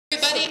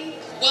morning.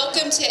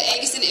 Welcome to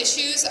Eggs and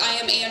Issues. I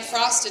am Ann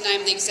Frost and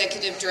I'm the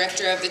Executive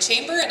Director of the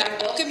Chamber, and I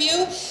welcome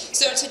you.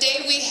 So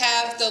today we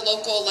have the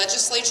local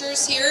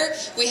legislatures here.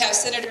 We have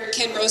Senator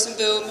Ken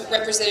Rozenboom,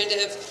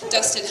 Representative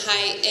Dustin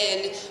Hite,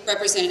 and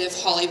Representative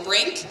Holly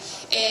Brink.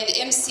 And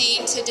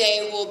MC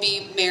today will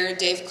be Mayor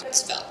Dave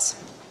Creutzfeldt.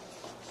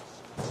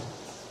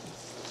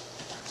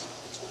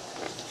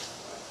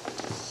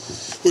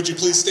 Would you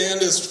please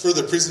stand as for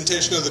the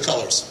presentation of the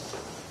colors?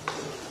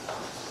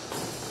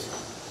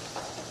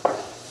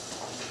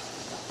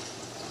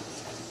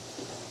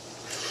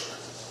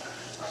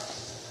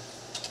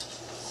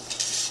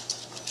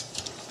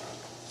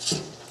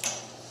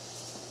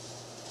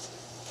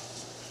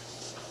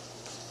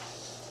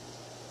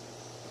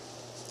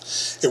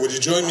 And would you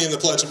join me in the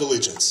Pledge of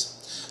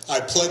Allegiance?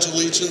 I pledge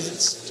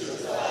allegiance to the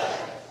flag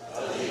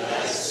of the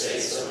United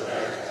States of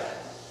America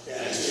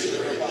and to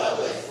the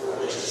republic for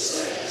which it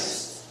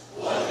stands,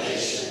 one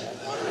nation,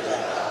 under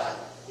God,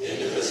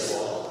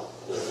 indivisible,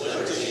 with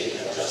liberty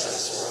and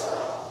justice for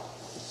all.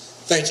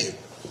 Thank you.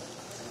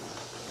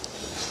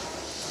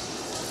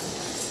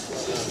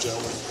 Well done,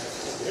 gentlemen.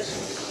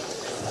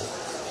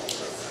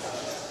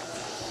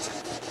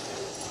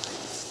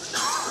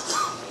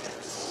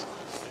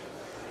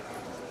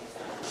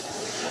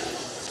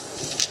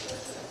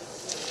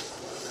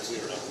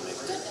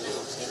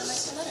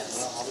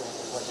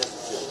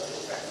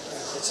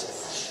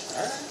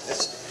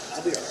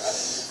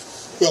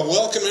 Well,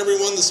 welcome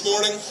everyone this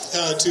morning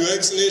to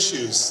Eggs and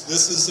Issues.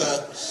 This is,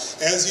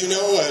 as you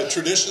know, a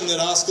tradition that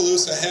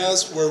Oskaloosa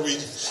has where we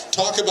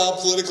talk about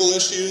political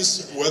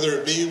issues, whether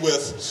it be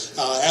with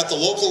at the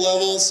local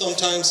level,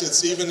 sometimes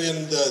it's even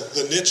in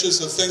the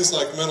niches of things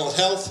like mental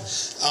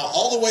health,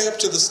 all the way up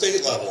to the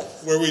state level,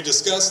 where we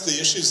discuss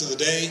the issues of the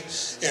day,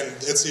 and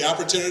it's the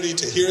opportunity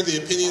to hear the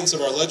opinions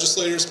of our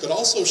legislators, but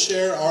also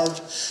share our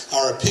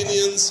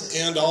opinions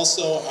and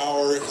also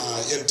our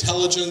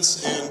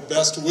intelligence and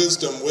best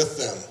wisdom with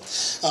them.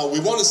 We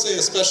want to say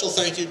a special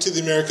thank you to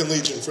the American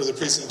Legion for the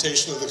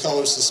presentation of the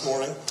colors this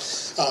morning.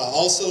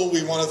 Also,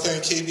 we want to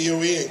thank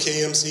KBOE and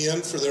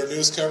KMZN for their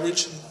news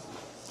coverage,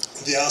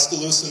 the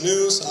Oskaloosa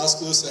News,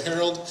 Oskaloosa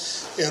Herald,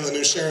 and the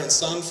New Sharon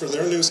Sun for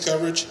their news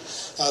coverage,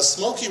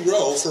 Smoky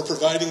Row for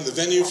providing the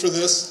venue for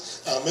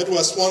this,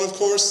 Midwest One, of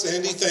course.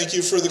 Sandy, thank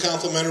you for the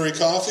complimentary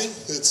coffee.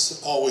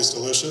 It's always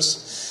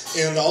delicious.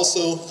 And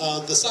also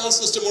the sound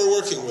system we're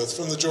working with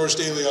from the George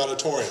Daly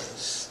Auditorium.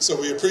 So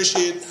we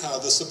appreciate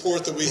the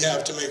support that we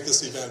have to make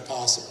this event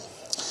possible.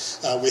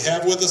 We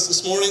have with us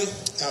this morning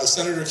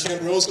Senator Ken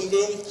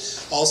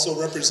Rozenboom, also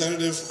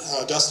Representative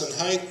Dustin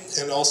Hite,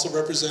 and also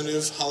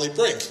Representative Holly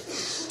Brink.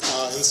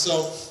 And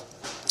so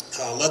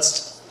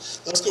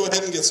let's go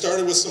ahead and get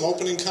started with some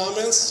opening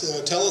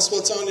comments. Tell us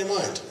what's on your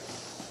mind.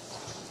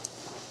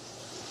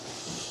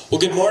 Well,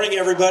 good morning,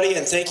 everybody,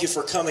 and thank you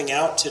for coming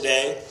out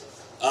today.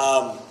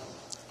 I'm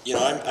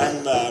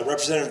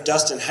Representative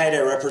Dustin Hite.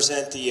 I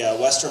represent the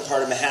western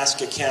part of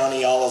Mahaska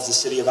County, all of the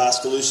city of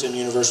Oskaloosa and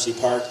University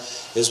Park,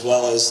 as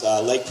well as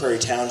Lake Prairie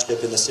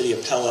Township and the city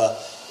of Pella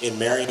in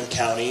Marion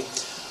County.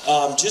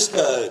 Just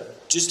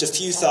a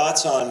few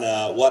thoughts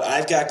on what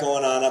I've got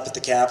going on up at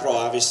the Capitol.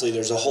 Obviously,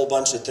 there's a whole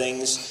bunch of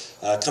things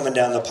coming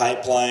down the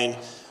pipeline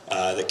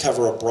that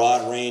cover a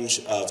broad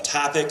range of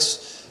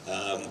topics.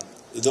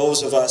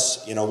 Those of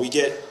us, we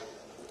get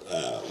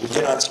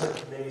on certain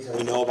committees and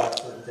we know about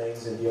certain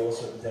things and deal with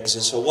certain things.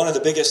 And so one of the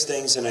biggest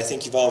things, and I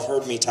think you've all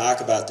heard me talk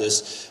about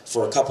this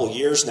for a couple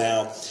years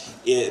now,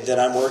 that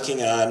I'm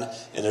working on,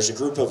 and there's a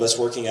group of us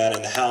working on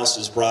in the House,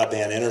 is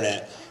broadband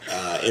internet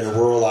in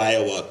rural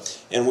Iowa.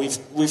 And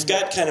we've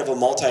got kind of a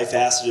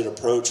multifaceted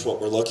approach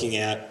what we're looking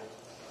at,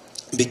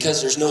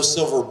 because there's no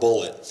silver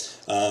bullet.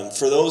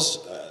 For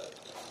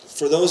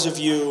those of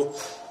you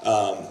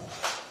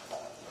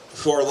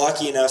who are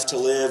lucky enough to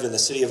live in the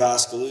city of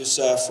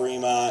Oskaloosa,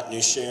 Fremont,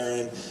 New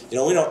Sharon,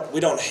 we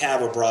don't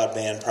have a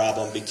broadband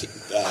problem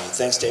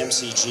thanks to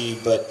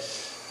MCG, but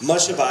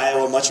much of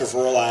Iowa, much of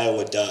rural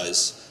Iowa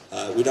does.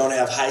 We don't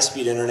have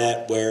high-speed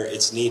internet where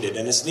it's needed,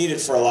 and it's needed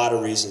for a lot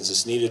of reasons.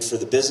 It's needed for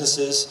the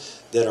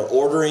businesses that are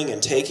ordering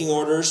and taking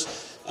orders.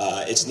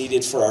 It's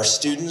needed for our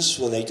students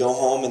when they go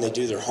home and they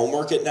do their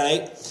homework at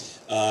night.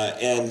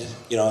 And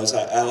as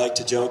I like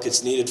to joke,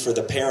 it's needed for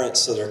the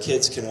parents so their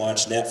kids can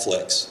watch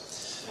Netflix.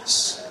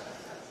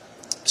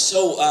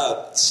 So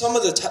some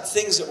of the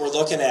things that we're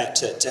looking at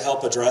to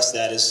help address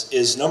that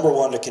is number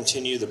one, to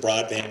continue the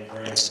broadband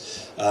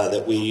grants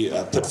that we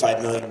put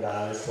 $5 million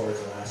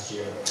towards last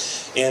year.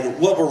 And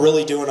what we're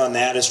really doing on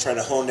that is trying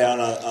to hone down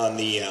on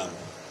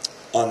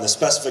the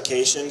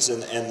specifications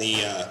and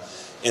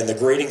the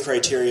grading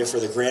criteria for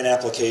the grant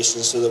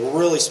applications, so that we're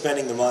really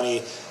spending the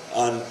money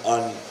on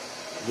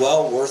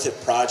well worth it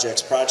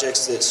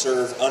projects that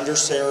serve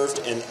underserved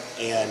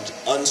and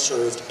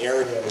unserved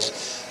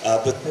areas,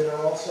 but that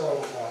are also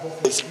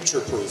hopefully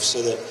future-proof,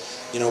 so that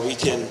we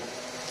can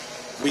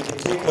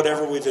take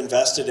whatever we've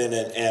invested in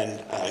it and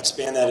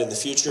expand that in the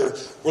future.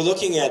 We're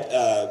looking at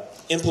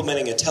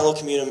implementing a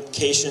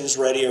telecommunications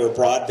ready or a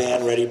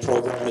broadband ready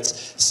program.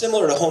 It's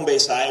similar to Home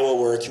Base Iowa,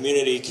 where a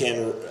community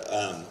can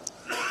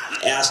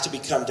asked to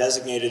become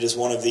designated as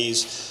one of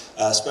these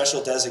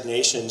special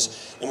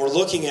designations, and we're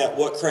looking at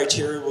what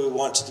criteria we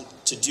want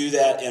to do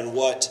that and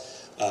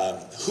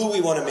who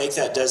we want to make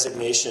that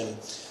designation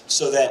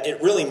so that it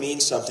really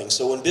means something.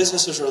 So when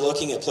businesses are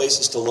looking at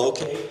places to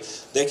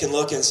locate, they can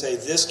look and say,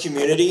 this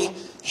community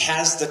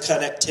has the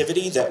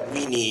connectivity that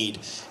we need.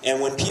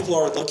 And when people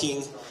are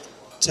looking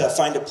to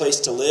find a place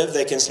to live,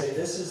 they can say,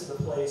 this is the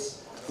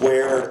place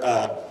where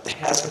it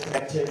has the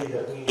connectivity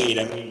that we need.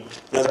 I mean,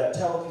 that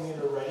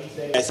telecommuter ready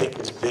thing I think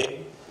is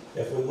big.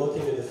 If we look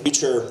into the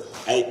future,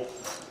 I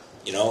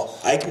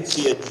could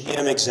see a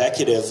GM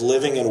executive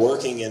living and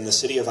working in the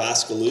city of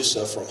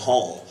Oskaloosa from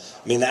home.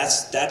 I mean,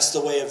 that's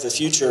the way of the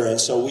future,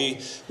 and so we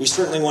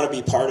certainly want to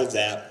be part of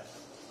that.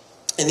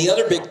 And the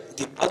other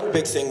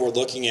big thing we're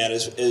looking at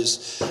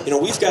is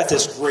we've got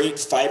this great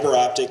fiber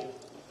optic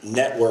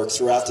network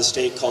throughout the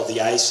state called the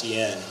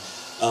ICN,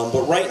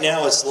 but right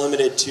now it's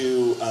limited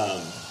to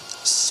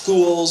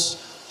schools,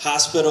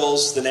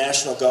 hospitals, the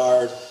National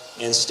Guard,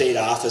 and state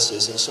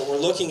offices. And so we're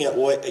looking at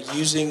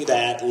leveraging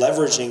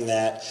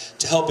that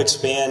to help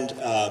expand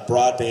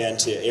broadband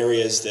to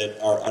areas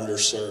that are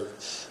underserved.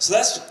 So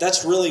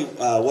that's really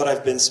what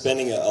I've been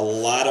spending a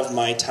lot of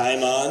my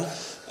time on.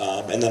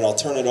 And then I'll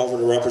turn it over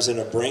to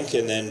Representative Brink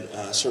and then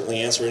certainly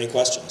answer any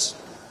questions.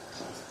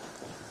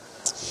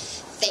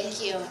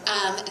 Thank you.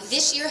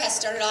 This year has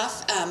started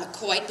off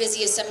quite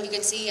busy, as some of you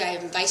can see. I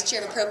am Vice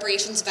Chair of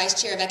Appropriations,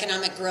 Vice Chair of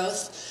Economic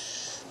Growth,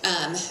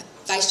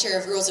 Vice Chair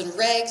of Rules and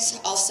Regs,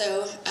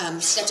 also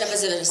stepped up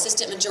as an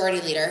Assistant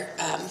Majority Leader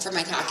for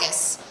my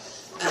caucus.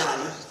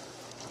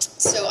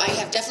 So I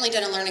have definitely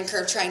done a learning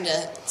curve trying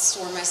to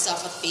swarm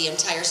myself with the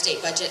entire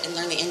state budget and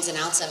learn the ins and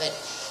outs of it.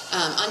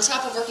 On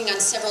top of working on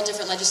several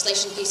different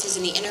legislation pieces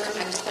in the interim,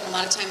 I've spent a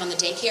lot of time on the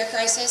daycare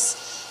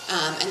crisis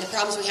and the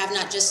problems we have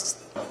not just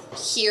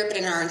here but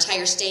in our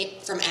entire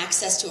state, from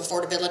access to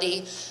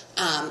affordability,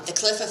 the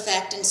cliff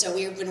effect, and so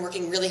we've been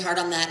working really hard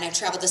on that, and I've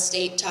traveled the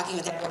state talking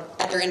with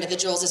other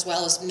individuals as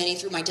well as many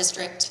through my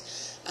district.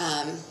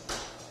 I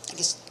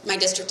guess my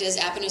district is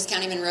Appanoose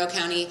County, Monroe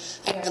County.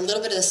 I have a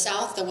little bit of the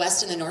south, the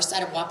west, and the north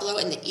side of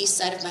Wapello, and the east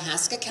side of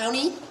Mahaska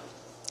County.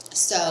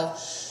 So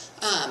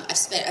I've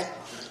spent a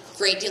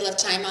great deal of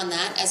time on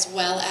that, as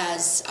well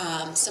as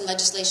some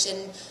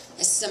legislation,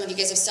 as some of you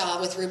guys have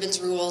saw with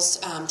Rubin's Rules,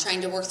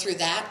 trying to work through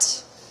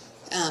that,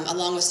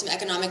 along with some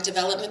economic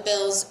development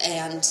bills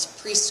and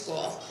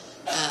preschool.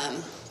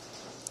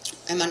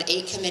 I'm on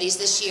 8 committees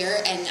this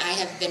year, and I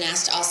have been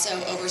asked to also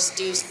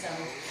oversee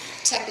some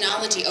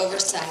technology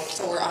oversight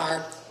for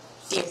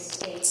the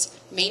state's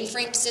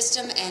mainframe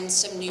system and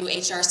some new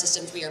HR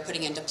systems we are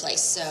putting into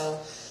place. So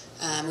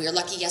we were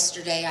lucky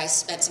yesterday. I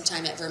spent some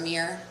time at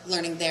Vermeer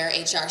learning their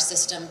HR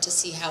system to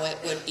see how it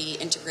would be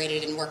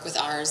integrated and work with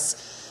ours,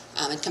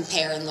 and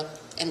compare and look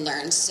and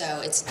learn.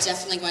 So it's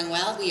definitely going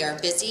well. We are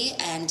busy,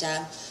 and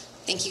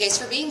thank you guys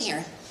for being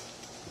here.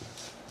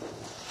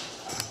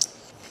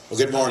 Well,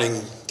 good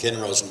morning, Ken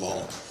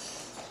Rozenboom.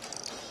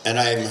 And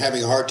I'm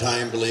having a hard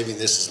time believing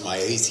this is my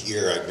 8th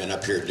year I've been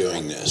up here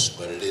doing this,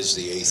 but it is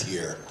the 8th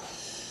year.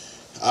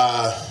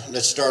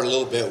 Let's start a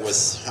little bit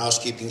with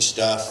housekeeping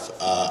stuff.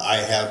 I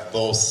have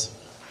both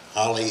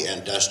Holly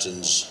and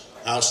Dustin's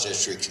House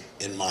district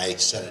in my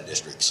Senate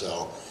district.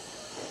 So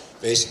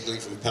basically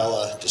from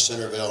Pella to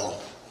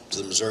Centerville to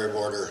the Missouri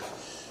border,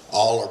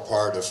 all are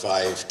part of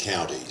 5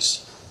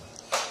 counties.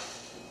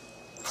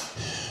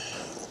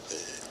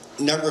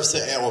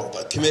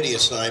 Committee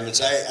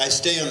assignments. I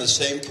stay on the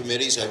same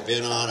committees I've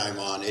been on. I'm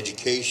on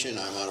education,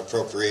 I'm on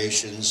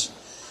appropriations,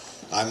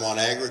 I'm on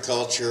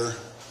agriculture,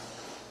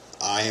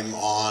 I'm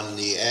on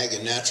the Ag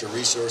and Natural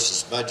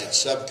Resources Budget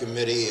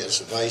Subcommittee as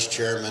the Vice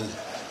Chairman.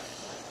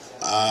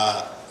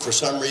 For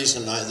some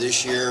reason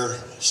this year,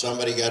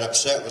 somebody got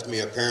upset with me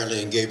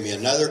apparently and gave me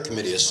another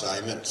committee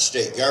assignment,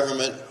 state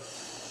government.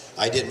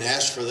 I didn't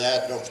ask for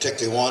that, don't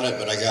particularly want it,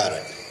 but I got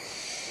it.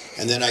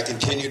 And then I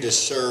continue to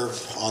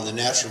serve on the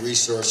Natural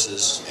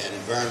Resources and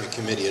Environment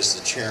Committee as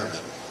the chairman.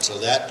 So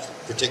that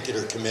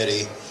particular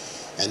committee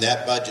and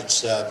that budget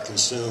sub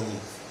consume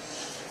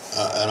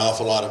an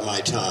awful lot of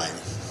my time.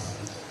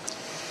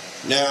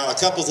 Now, a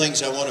couple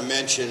things I want to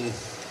mention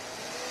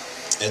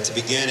at the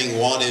beginning.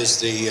 One is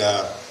the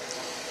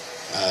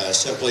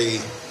simply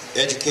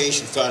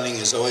education funding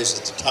is always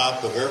at the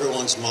top of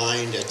everyone's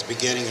mind at the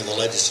beginning of the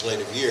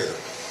legislative year.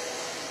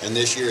 And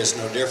this year is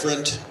no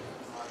different.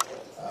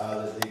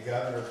 The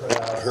governor put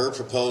out her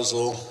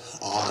proposal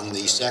on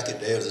the second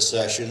day of the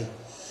session.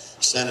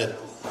 Senate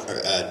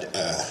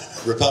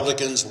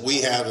Republicans,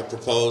 we have a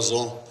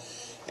proposal,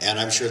 and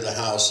I'm sure the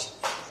House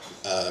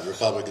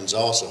Republicans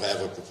also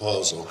have a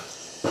proposal.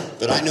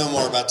 But I know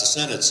more about the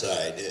Senate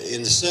side.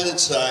 In the Senate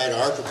side,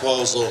 our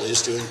proposal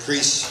is to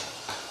increase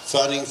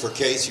funding for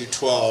K through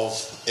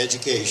 12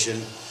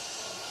 education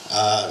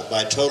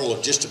by a total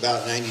of just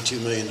about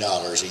 $92 million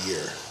a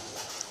year.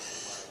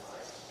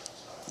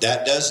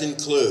 That does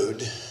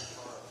include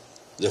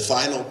the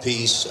final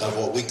piece of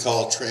what we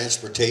call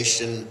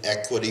transportation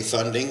equity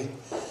funding.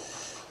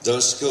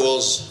 Those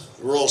schools,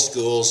 rural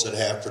schools that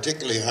have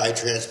particularly high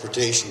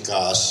transportation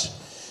costs,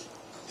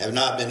 have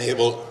not been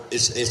able,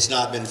 it's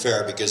not been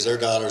fair because their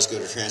dollars go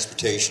to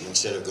transportation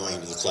instead of going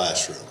to the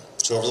classroom.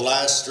 So over the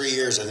last 3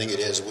 years, I think it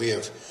is, we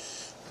have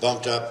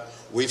bumped up,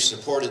 we've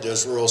supported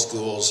those rural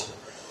schools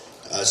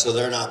so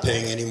they're not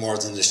paying any more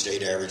than the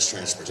state average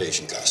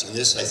transportation cost. And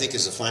this, I think,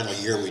 is the final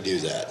year we do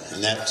that.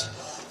 And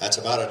that's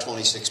about a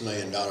 $26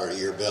 million a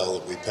year bill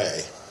that we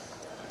pay.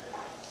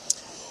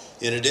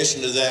 In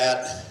addition to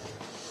that,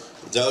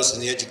 those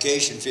in the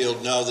education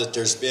field know that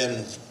there's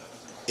been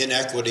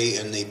inequity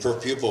in the per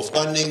pupil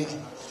funding.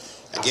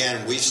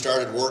 Again, we've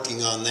started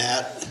working on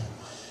that.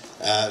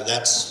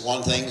 That's one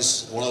of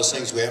those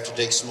things we have to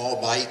take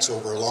small bites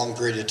over a long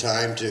period of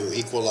time to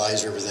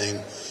equalize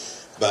everything.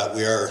 But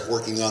we are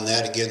working on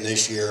that again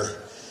this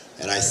year,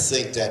 and I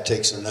think that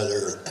takes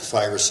another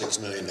 $5 or $6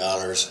 million.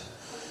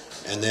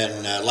 And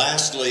then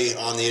lastly,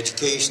 on the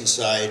education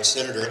side,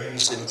 Senator Amy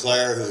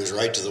Sinclair, who is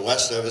right to the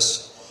west of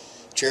us,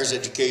 chairs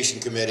Education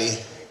Committee,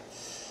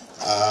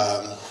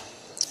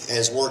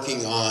 is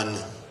working on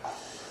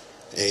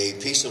a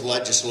piece of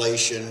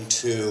legislation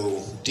to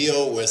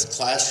deal with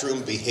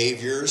classroom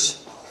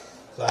behaviors,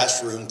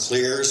 classroom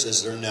clears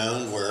as they're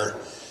known,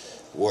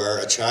 where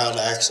a child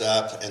acts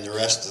up and the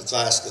rest of the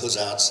class goes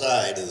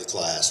outside of the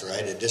class,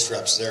 right? It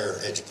disrupts their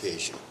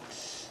education.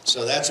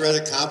 So that's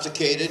rather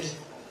complicated.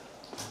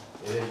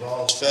 It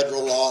involves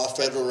federal law,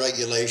 federal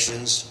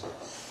regulations,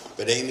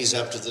 but Amy's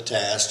up to the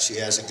task. She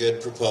has a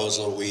good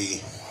proposal.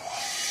 We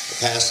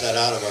passed that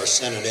out of our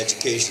Senate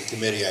Education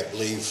Committee, I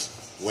believe,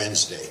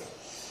 Wednesday.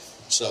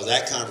 So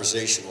that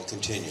conversation will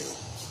continue.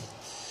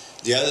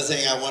 The other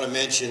thing I want to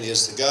mention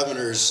is the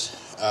governor's,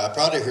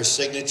 probably her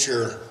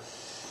signature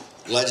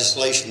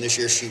legislation this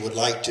year she would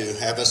like to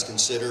have us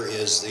consider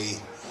is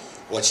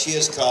what she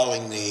is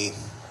calling the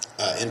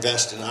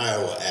Invest in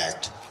Iowa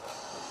Act.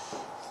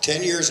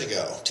 10 years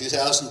ago,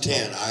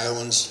 2010,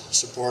 Iowans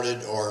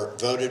supported or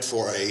voted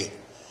for a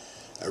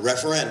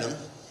referendum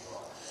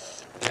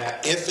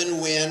that if and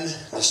when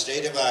the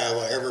state of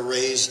Iowa ever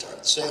raised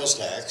sales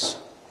tax,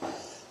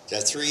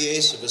 that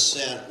 3/8 of a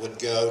cent would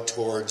go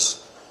towards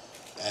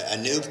a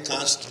new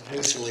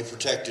constitutionally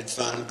protected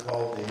fund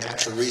called the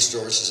Natural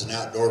Resources and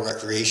Outdoor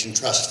Recreation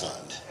Trust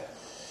Fund.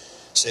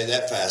 Say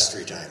that fast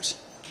 3 times.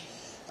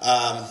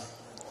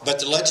 But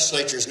the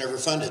legislature has never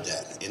funded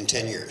that in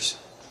 10 years.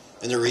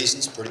 And the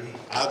reason's pretty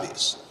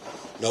obvious.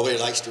 Nobody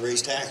likes to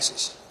raise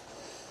taxes.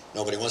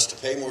 Nobody wants to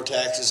pay more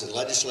taxes, and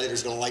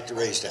legislators don't like to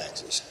raise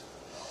taxes.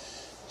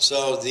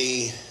 So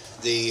the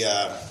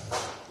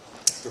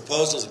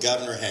proposal the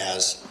governor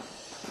has,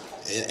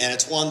 and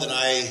it's one that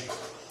I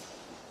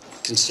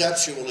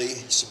conceptually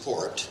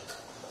support,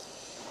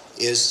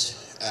 is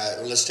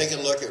let's take a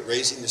look at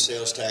raising the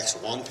sales tax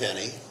 1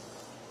 penny.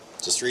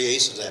 So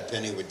 3/8 of that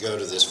penny would go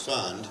to this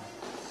fund,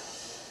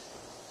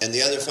 and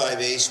the other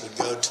 5/8 would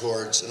go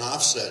towards an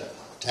offset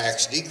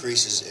tax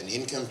decreases in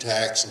income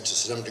tax and to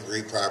some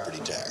degree property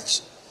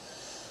tax.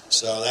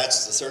 So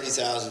that's the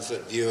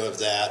 30,000-foot view of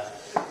that.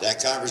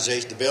 That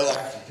conversation, the bill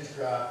actually just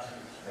dropped,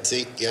 I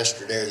think,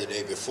 yesterday or the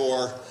day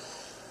before,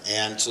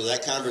 and so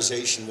that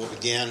conversation will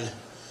begin.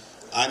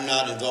 I'm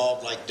not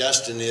involved like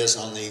Dustin is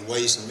on the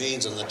Ways and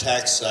Means on the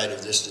tax side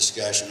of this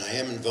discussion. I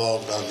am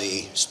involved on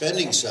the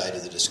spending side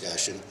of the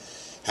discussion,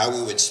 how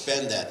we would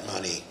spend that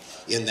money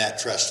in that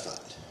trust fund.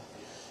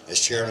 As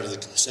chairman of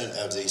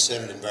the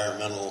Senate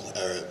Environmental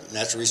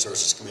Natural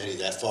Resources Committee,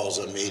 that falls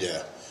on me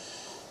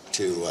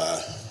to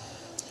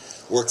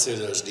work through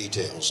those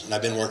details. And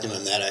I've been working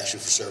on that actually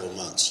for several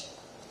months.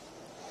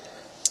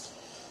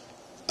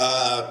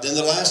 Then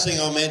the last thing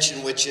I'll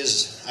mention, which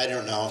is, I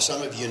don't know,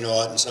 some of you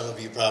know it and some of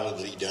you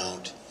probably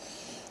don't.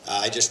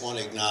 I just want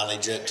to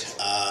acknowledge it.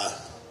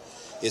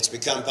 It's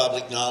become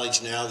public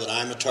knowledge now that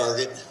I'm a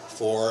target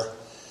for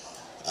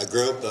a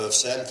group of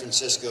San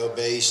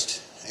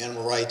Francisco-based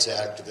animal rights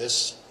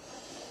activists.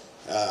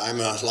 I'm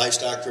a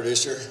livestock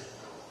producer.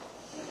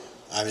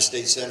 I'm a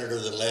state senator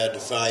that led a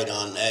fight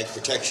on ag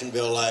protection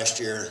bill last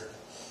year,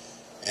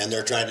 and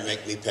they're trying to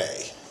make me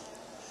pay.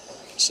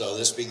 So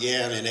this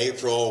began in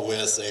April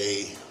with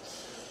a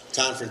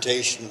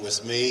confrontation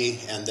with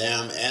me and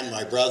them and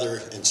my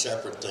brother in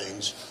separate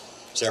things,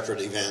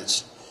 separate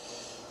events.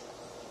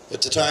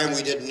 At the time,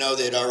 we didn't know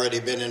they'd already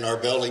been in our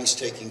buildings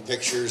taking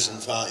pictures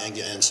and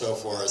so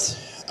forth,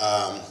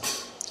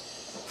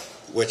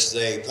 which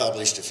they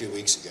published a few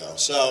weeks ago.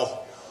 So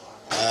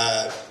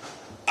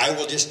I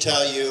will just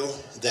tell you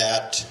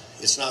that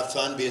it's not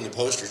fun being the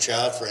poster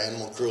child for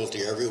animal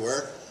cruelty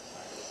everywhere.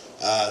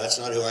 That's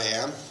not who I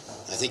am.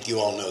 I think you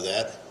all know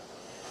that.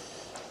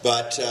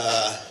 But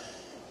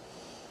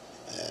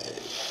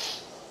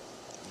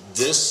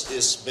this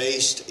is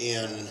based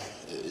in,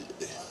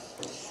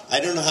 I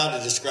don't know how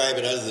to describe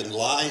it other than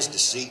lies,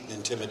 deceit, and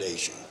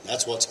intimidation.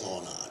 That's what's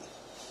going on.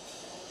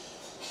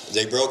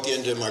 They broke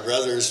into my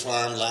brother's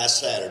farm last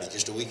Saturday,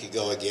 just a week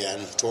ago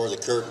again, tore the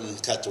curtain,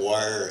 cut the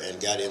wire, and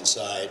got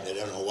inside. They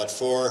don't know what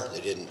for.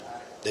 They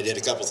did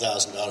a couple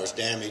 $1,000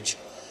 damage.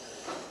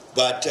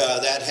 But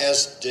that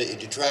has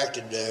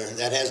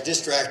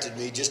distracted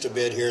me just a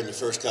bit here in the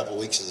first couple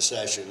weeks of the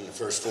session, in the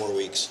first 4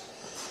 weeks.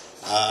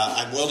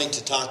 I'm willing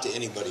to talk to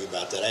anybody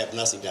about that. I have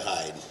nothing to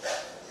hide.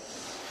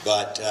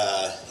 But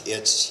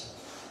it's,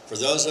 for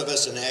those of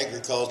us in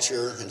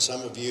agriculture, and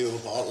some of you,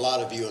 a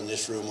lot of you in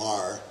this room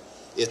are,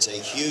 it's a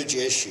huge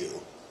issue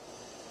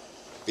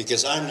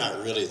because I'm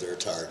not really their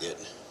target.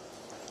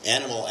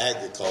 Animal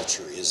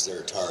agriculture is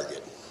their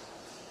target.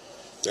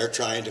 They're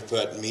trying to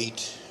put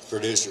meat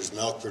producers,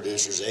 milk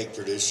producers, egg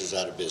producers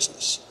out of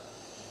business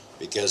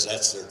because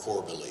that's their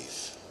core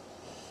belief.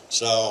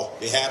 So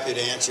be happy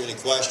to answer any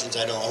questions.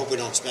 I hope we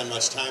don't spend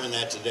much time on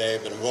that today,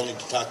 but I'm willing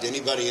to talk to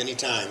anybody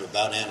anytime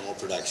about animal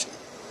production.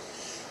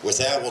 With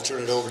that, we'll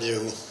turn it over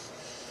to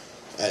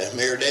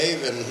Mayor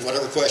Dave and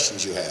whatever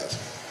questions you have.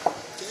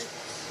 Okay.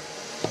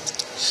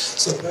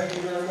 So thank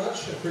you very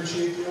much. I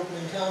appreciate the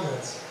opening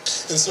comments.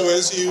 And so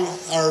as you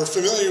are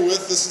familiar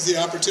with, this is the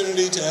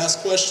opportunity to ask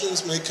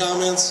questions, make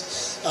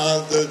comments.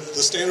 The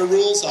standard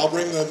rules, I'll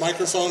bring the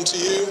microphone to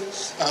you.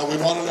 We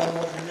want to know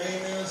what your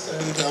name is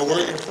and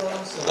where you're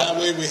from, so that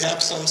way we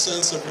have some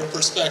sense of your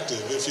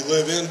perspective. If you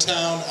live in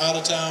town, out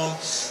of town,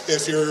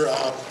 if you're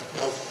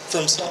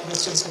from some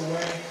distance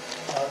away,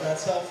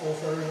 that's helpful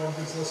for everyone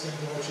who's listening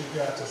to what you've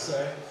got to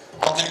say.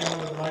 I'll hang on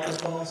to the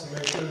microphones and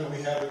make sure that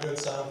we have a good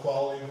sound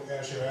quality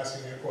as you're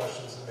asking your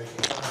questions and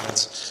making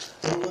comments.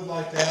 Who would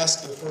like to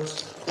ask the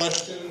first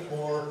question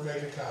or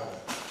make a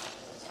comment?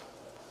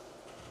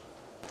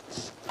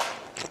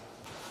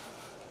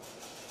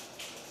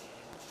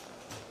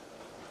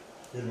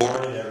 Good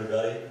morning,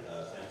 everybody.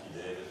 Thank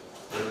you, David.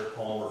 Eric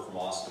Palmer from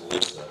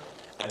Oskaloosa.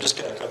 I just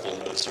got a couple of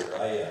notes here.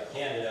 I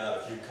handed out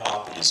a few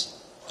copies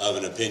of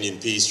an opinion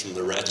piece from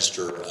the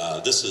Register.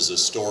 This is a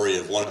story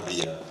of one of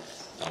the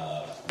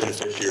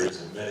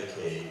beneficiaries of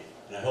Medicaid,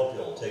 and I hope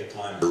you'll take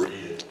time to read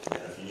it.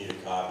 And if you need a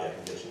copy, I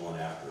can get you one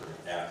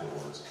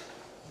afterwards.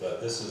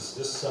 But this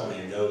is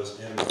somebody who knows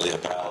intimately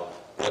about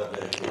what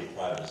Medicaid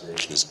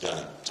privatization has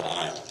done to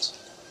islands.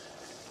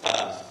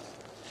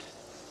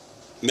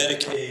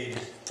 Medicaid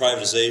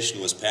privatization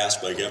was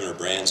passed by Governor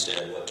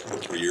Branstad, 2 or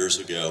 3 years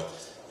ago,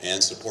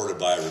 and supported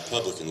by a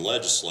Republican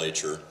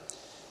legislature.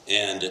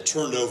 And it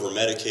turned over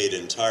Medicaid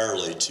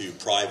entirely to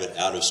private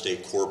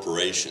out-of-state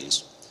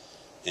corporations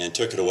and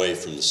took it away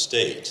from the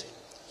state.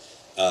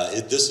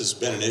 This has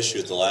been an issue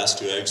at the last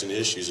 2 Eggs and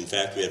Issues. In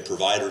fact, we had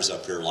providers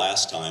up here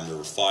last time. There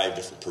were 5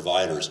 different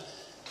providers.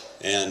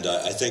 And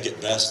I think at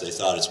best they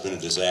thought it's been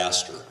a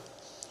disaster.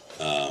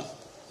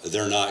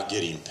 They're not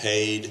getting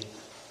paid.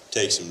 It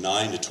takes them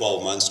 9 to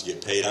 12 months to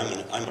get paid.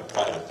 I'm a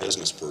private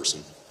business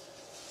person.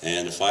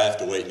 And if I have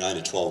to wait 9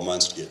 to 12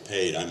 months to get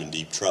paid, I'm in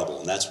deep trouble.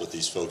 And that's what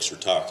these folks are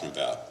talking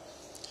about.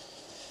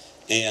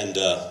 And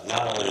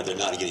not only are they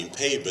not getting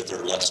paid, but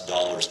there are less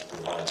dollars to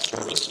provide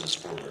services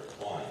for their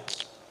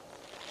clients.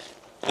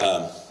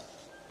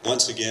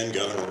 Once again,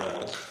 Governor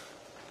Reynolds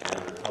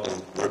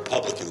and the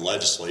Republican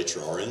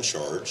legislature are in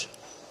charge.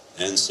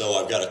 And so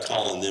I've got to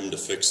call on them to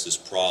fix this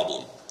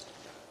problem.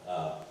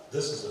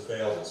 This is a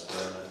failed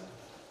experiment.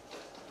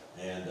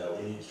 And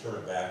we need to turn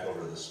it back over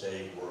to the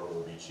state where it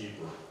will be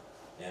cheaper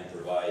and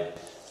provide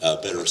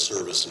better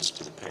services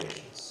to the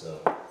patients. So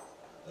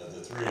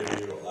the 3 of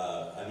you,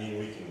 I mean,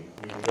 we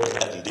can go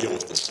ahead and deal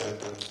with the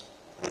symptoms,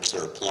 which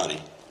there are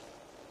plenty,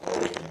 or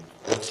we can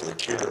look for a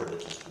cure,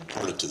 which is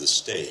return it to the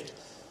state.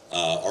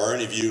 Are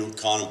any of you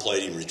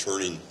contemplating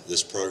returning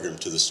this program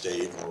to the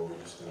state, or are we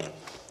just going to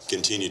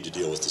continue to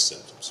deal with the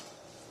symptoms?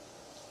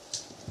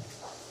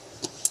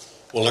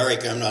 Well,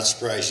 Eric, I'm not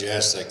surprised you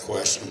asked that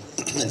question.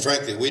 And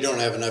frankly, we don't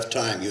have enough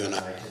time, you and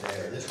I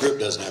today, or this group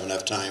doesn't have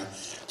enough time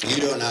for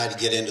you and I to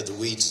get into the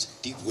weeds,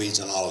 deep weeds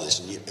on all of this,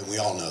 and we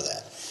all know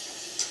that.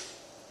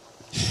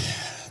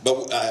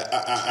 But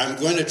I'm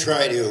going to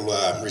try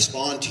to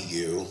respond to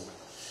you.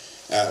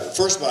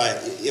 First of all,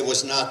 it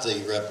was not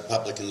the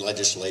Republican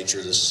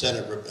legislature. The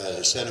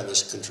Senate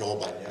was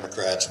controlled by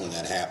Democrats when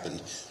that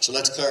happened. So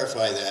let's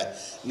clarify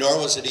that. Nor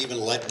was it even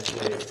a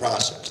legislative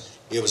process.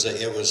 It was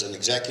an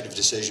executive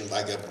decision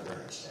by Governor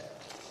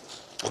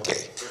Branstad.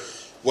 Okay.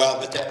 Well,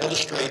 but that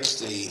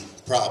illustrates the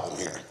problem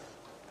here.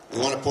 We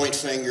want to point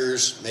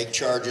fingers, make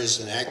charges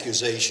and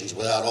accusations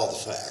without all the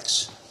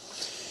facts.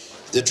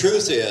 The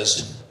truth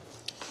is,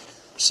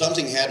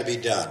 something had to be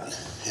done.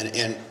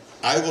 And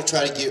I will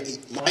try to give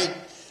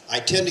I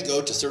tend to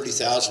go to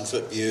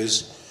 30,000-foot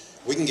views.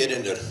 We can get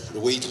into the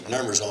weeds with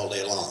numbers all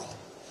day long.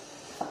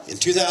 In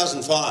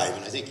 2005,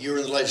 and I think you were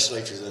in the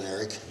legislature then,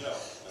 Eric.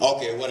 No.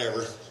 Okay,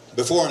 whatever.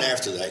 Before and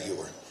after that, you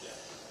were.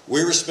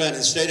 We were spending,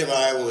 the state of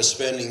Iowa was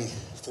spending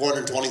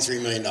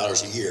 $423 million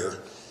a year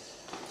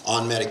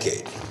on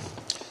Medicaid.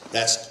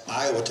 That's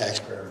Iowa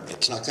taxpayer money.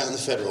 It's not counting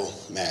the federal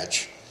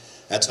match.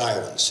 That's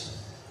Iowans.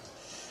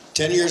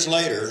 10 years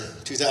later,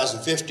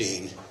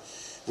 2015,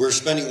 we're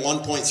spending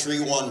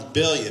 $1.31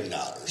 billion.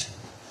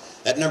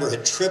 That number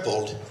had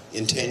tripled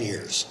in 10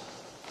 years.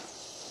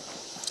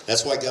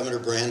 That's why Governor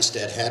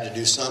Branstad had to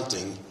do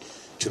something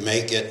to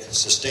make it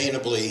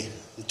sustainably,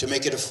 to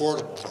make it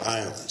affordable for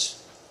Iowans.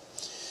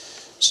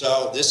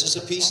 So this is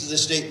a piece of the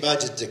state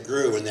budget that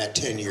grew in that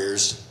 10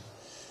 years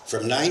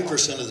from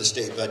 9% of the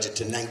state budget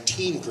to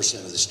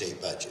 19% of the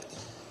state budget.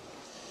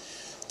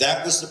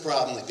 That was the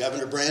problem that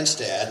Governor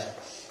Branstad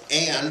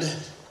and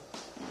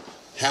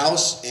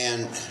House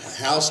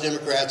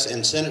Democrats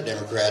and Senate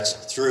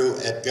Democrats threw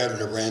at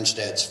Governor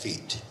Branstad's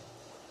feet.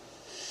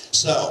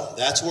 So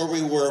that's where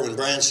we were when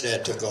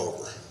Branstad took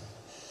over.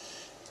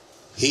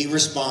 He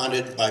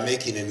responded by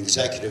making an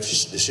executive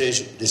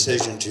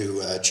decision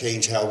to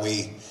change how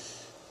we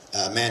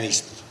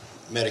manage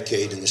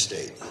Medicaid in the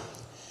state.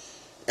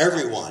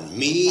 Everyone,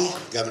 me,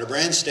 Governor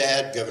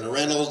Branstad, Governor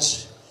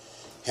Reynolds,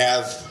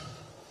 have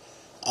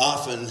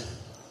often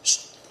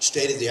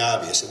stated the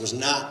obvious. It was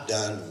not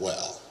done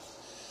well.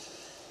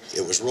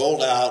 It was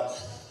rolled out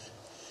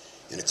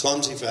in a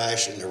clumsy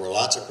fashion. There were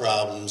lots of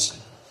problems.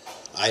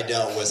 I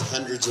dealt with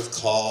hundreds of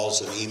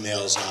calls and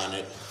emails on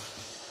it.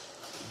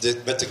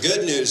 But the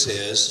good news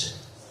is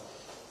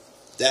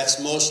that's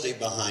mostly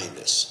behind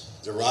us.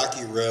 The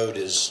rocky road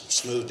is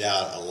smoothed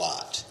out a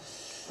lot.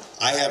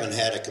 I haven't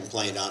had a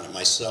complaint on it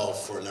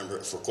myself for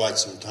quite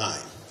some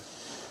time.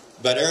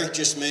 But Eric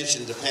just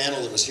mentioned the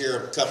panel that was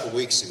here a couple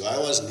weeks ago. I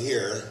wasn't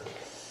here,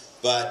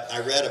 but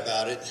I read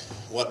about it,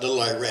 what little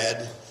I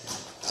read.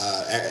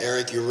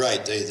 Eric, you're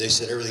right. They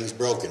said everything's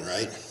broken,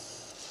 right?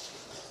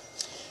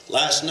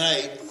 Last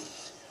night,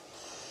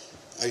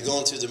 I was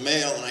going through the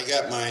mail and I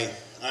got my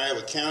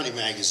Iowa County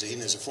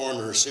magazine. As a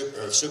former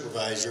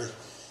supervisor,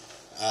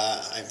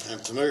 I'm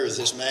familiar with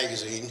this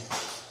magazine,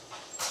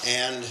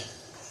 and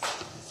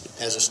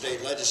as a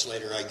state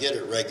legislator, I get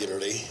it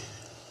regularly.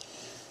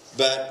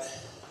 But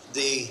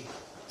the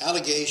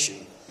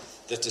allegation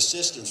that the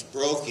system's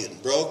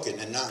broken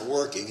and not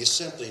working is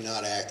simply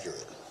not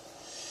accurate.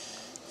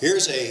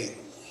 Here's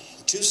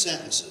two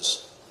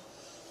sentences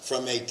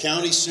from a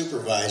county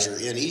supervisor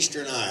in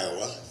eastern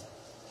Iowa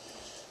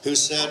who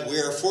said, "We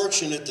are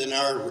fortunate in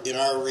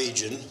our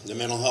region, the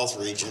mental health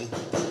region.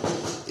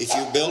 If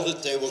you build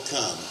it, they will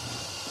come.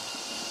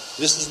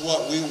 This is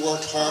what we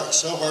worked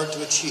so hard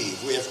to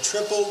achieve. We have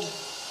tripled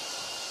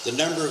the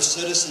number of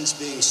citizens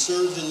being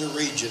served in the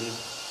region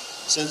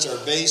since our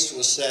base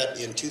was set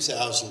in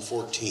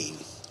 2014,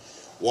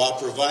 while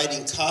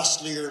providing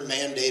costlier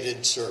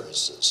mandated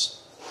services."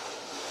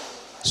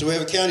 So we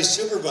have a county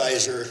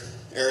supervisor,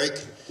 Eric,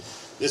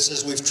 that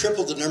says we've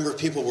tripled the number of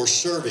people we're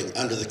serving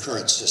under the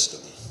current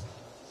system.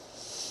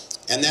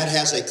 And that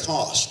has a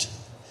cost.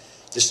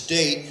 The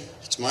state,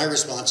 it's my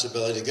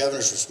responsibility, the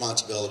governor's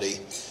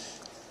responsibility,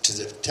 to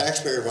the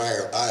taxpayer of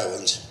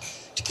Iowans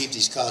to keep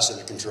these costs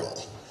under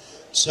control.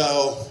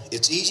 So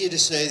it's easy to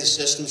say the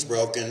system's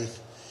broken.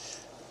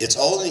 It's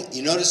only,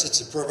 you notice it's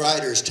the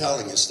providers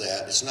telling us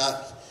that. It's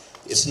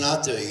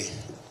not the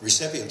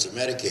recipients of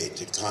Medicaid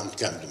that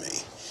come to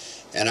me.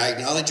 And I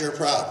acknowledge there are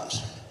problems.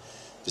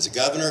 But the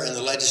governor and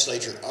the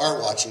legislature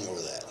are watching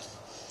over that.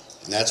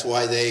 And that's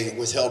why they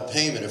withheld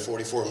payment of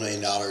 $44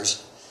 million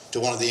to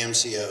one of the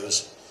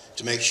MCOs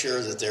to make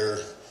sure that they're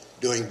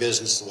doing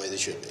business the way they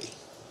should be.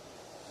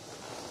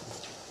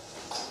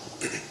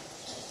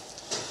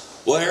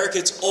 Well, Eric,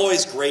 it's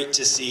always great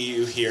to see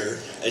you here,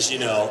 as you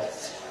know.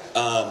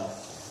 I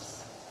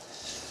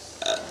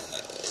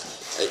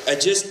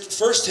just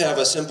first have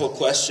a simple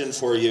question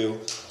for you.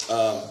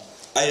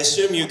 I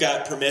assume you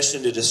got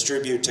permission to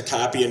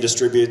copy and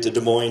distribute the Des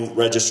Moines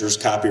Register's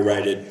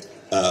copyrighted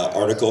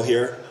article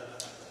here?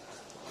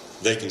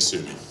 They can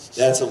sue me.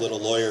 That's a little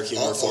lawyer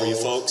humor for you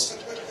folks.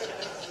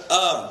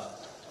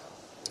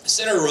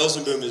 Senator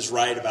Rozenboom is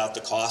right about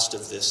the cost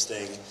of this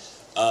thing.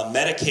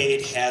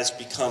 Medicaid has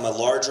become a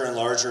larger and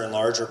larger and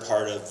larger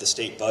part of the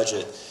state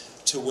budget.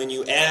 To when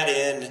you add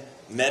in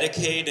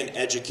Medicaid and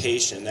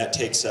education, that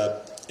takes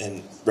up,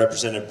 and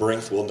Representative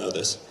Brink will know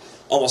this,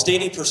 almost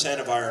 80%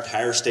 of our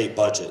entire state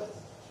budget.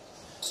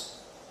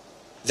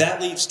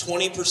 That leaves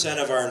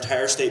 20% of our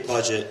entire state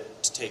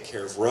budget to take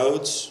care of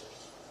roads,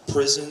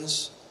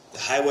 prisons, the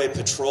highway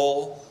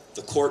patrol,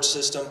 the court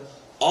system,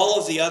 all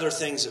of the other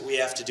things that we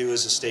have to do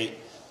as a state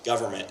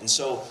government. And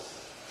so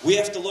we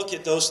have to look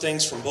at those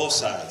things from both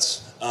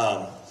sides.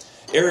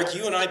 Eric,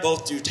 you and I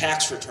both do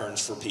tax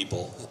returns for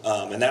people,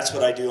 and that's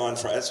what I do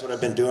that's what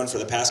I've been doing for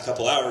the past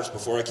couple hours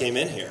before I came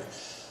in here.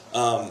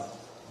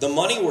 The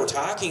money we're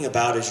talking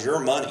about is your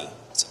money.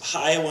 It's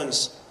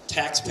Iowans,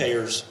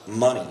 taxpayers'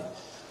 money,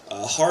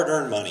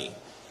 hard-earned money.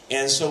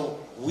 And so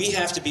we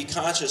have to be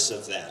conscious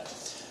of that.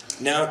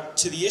 Now,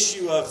 to the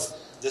issue of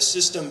the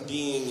system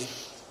being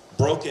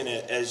broken,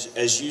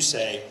 as you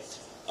say,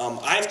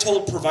 I've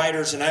told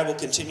providers, and I will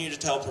continue to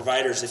tell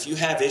providers, if you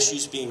have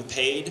issues being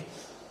paid,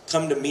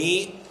 come to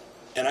me,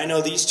 and I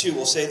know these two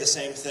will say the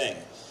same thing.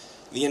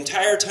 The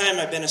entire time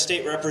I've been a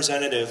state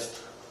representative,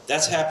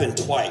 that's happened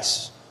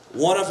twice.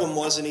 One of them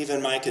wasn't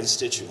even my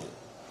constituent.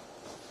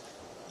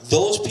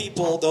 Those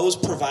people, those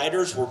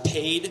providers were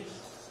paid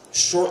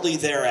shortly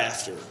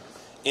thereafter.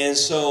 And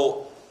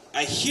so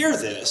I hear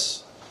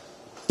this,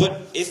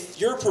 but if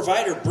you're a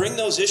provider, bring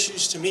those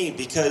issues to me,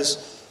 because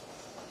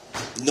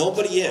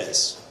nobody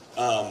is.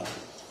 Like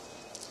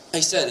I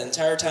said, the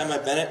entire time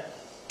I've been it,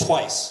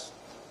 twice.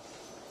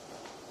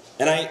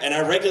 And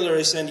I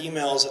regularly send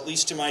emails, at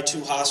least to my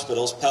two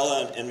hospitals,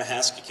 Pella and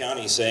Mahaska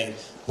County, saying,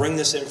 bring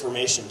this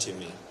information to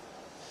me.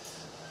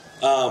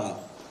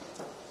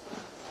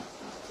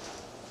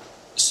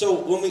 So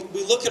when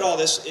we look at all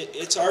this,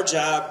 it's our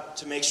job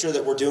to make sure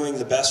that we're doing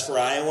the best for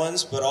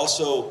Iowans, but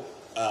also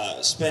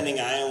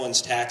spending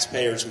Iowans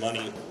taxpayers'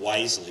 money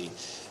wisely.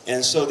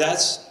 And so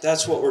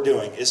that's what we're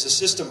doing. Is the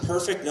system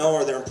perfect? No.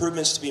 Are there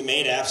improvements to be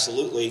made?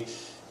 Absolutely.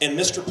 And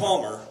Mr.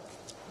 Palmer,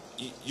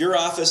 your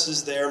office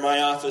is there,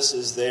 my office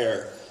is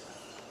there.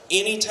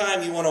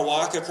 Anytime you want to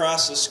walk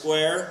across the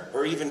square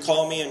or even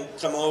call me and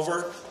come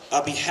over,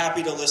 I'll be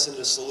happy to listen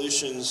to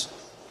solutions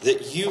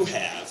that you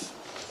have.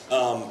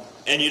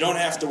 And you don't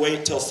have to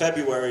wait till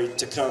February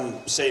to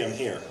come say I'm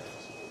here.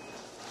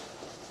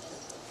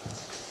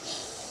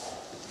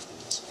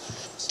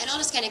 And I'll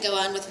just kind of go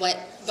on with what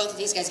both of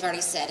these guys have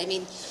already said. I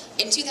mean,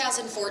 in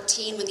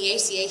 2014, when the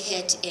ACA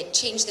hit, it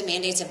changed the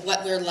mandates of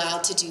what we're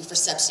allowed to do for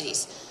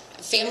subsidies.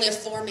 A family of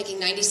 4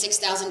 making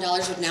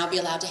 $96,000 would now be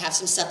allowed to have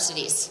some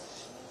subsidies.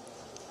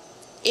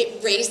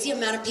 It raised the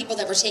amount of people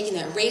that were taking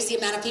that, raised the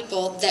amount of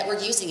people that were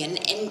using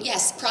it. And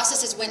yes,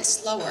 processes went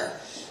slower.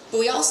 But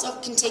we also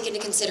can take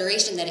into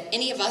consideration that if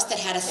any of us that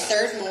had a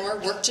third more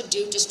work to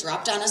do just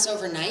dropped on us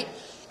overnight,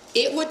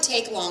 it would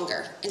take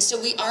longer. And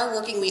so we are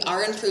working, we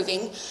are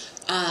improving.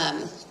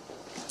 I'm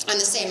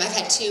the same. I've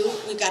had 2.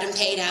 We've got them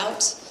paid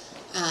out.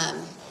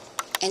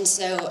 And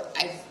so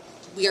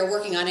we are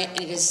working on it,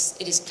 and it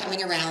is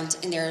coming around.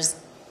 And there's,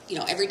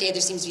 every day there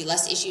seems to be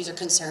less issues or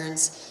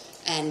concerns.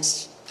 And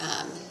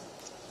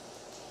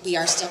we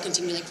are still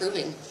continually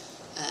improving.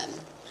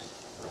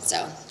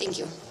 So thank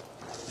you.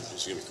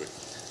 Just give me a quick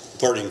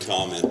parting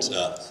comment.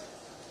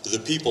 The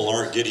people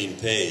aren't getting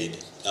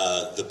paid.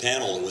 The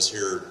panel that was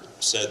here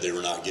said they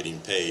were not getting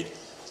paid.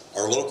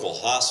 Our local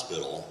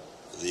hospital,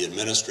 the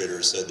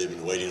administrator said they've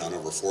been waiting on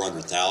over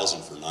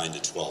 $400,000 for 9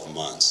 to 12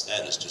 months.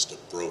 That is just a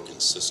broken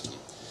system.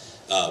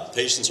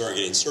 Patients aren't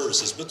getting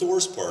services, but the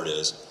worst part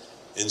is,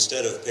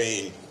 instead of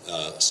paying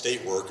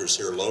state workers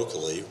here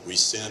locally, we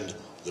send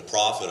the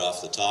profit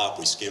off the top,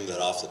 we skim that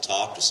off the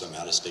top to some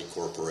out-of-state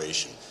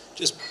corporation.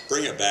 Just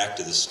bring it back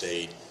to the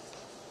state,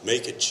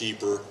 make it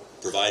cheaper,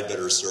 provide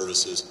better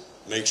services,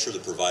 make sure the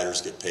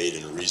providers get paid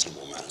in a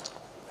reasonable amount.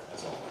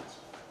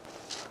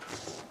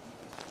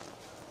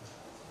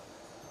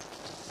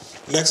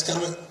 Next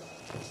comment.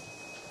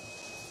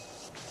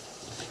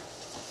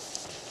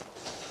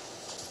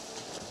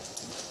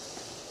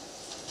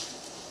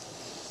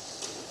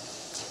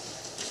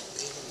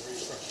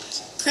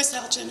 Chris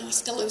Elgin,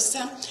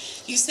 Oskaloosa.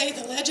 You say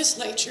the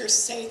legislatures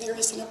say there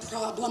isn't a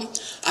problem.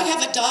 I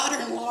have a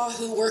daughter-in-law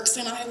who works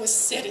in Iowa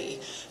City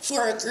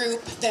for a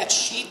group that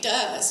she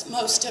does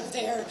most of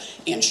their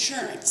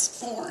insurance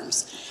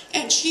forms.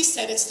 And she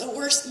said it's the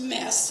worst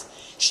mess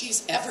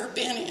she's ever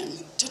been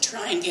in to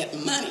try and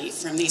get money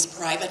from these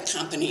private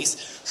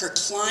companies. Her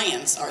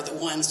clients are the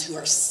ones who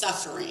are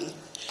suffering.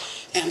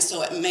 And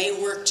so it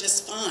may work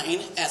just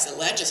fine, as the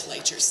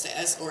legislature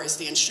says, or as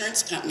the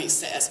insurance company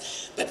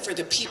says, but for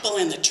the people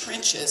in the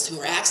trenches who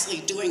are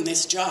actually doing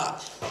this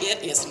job,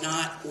 it is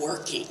not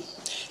working.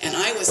 And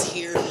I was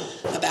here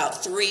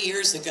about 3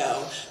 years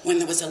ago when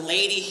there was a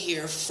lady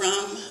here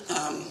from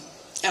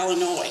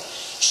Illinois.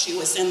 She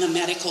was in the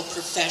medical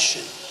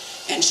profession,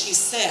 and she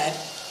said,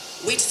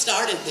 we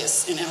started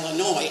this in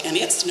Illinois, and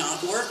it's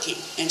not working.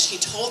 And she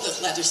told the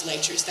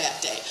legislatures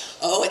that day,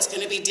 oh, it's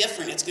going to be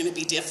different, it's going to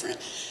be different.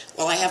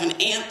 Well, I have an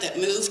aunt that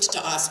moved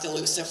to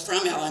Oskaloosa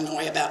from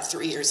Illinois about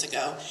 3 years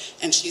ago,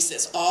 and she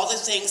says all the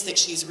things that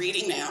she's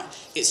reading now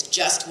is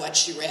just what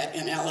she read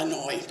in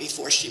Illinois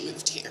before she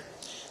moved here.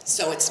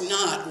 So it's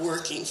not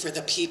working for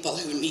the people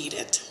who need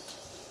it.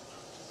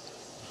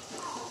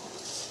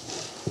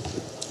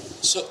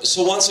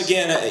 So once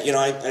again,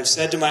 I've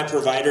said to my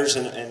providers,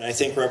 and I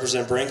think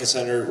Representative Brink and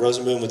Senator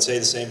Rozenboom would say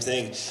the same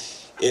thing,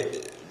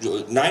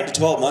 9 to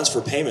 12 months for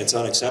payment is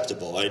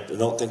unacceptable. I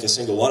don't think a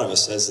single one of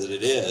us says that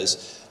it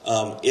is.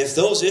 If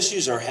those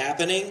issues are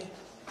happening,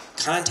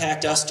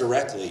 contact us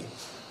directly,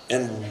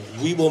 and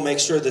we will make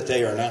sure that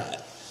they are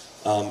not.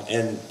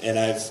 And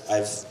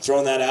I've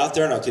thrown that out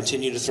there, and I'll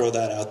continue to throw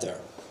that out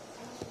there.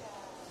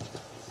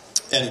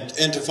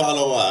 And to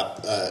follow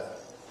up,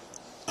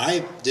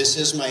 this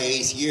is my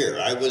 8th year.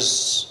 I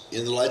was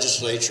in the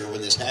legislature when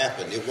this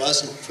happened. It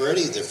wasn't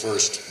pretty the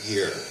first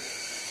year.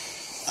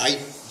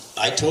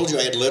 I told you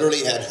I had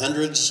literally had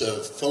hundreds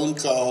of phone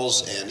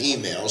calls and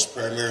emails,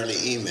 primarily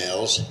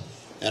emails,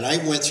 and I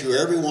went through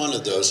every one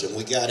of those, and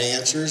we got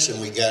answers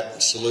and we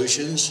got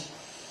solutions,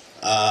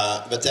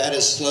 but that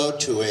has slowed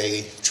to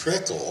a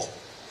trickle.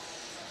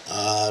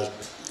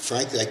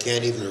 Frankly, I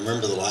can't even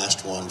remember the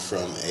last one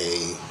from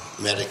a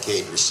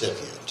Medicaid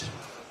recipient.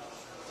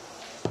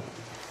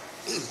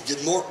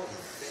 Good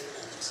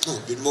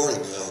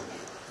morning.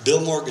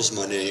 Bill Morg is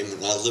my name,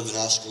 and I live in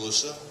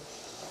Oskaloosa.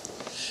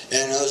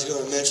 And I was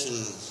going to mention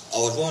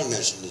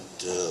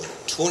that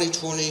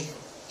 2020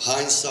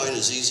 hindsight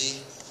is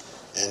easy,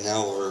 and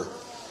now we're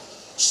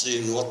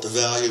seeing what the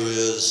value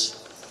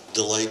is,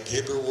 delayed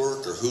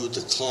paperwork, or who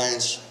the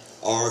clients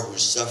are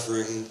who's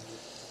suffering,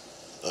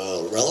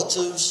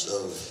 relatives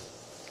of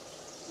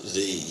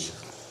the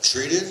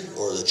treated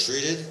or the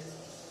treated.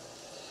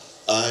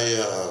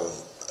 I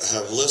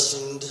have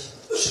listened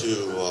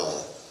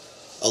to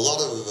a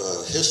lot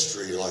of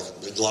history, like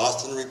the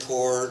Glothin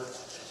Report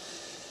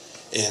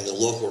and the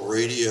local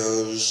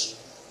radios.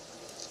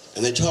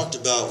 And they talked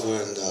about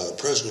when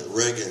President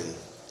Reagan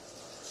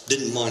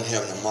didn't mind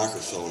having a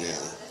microphone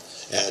in.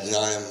 And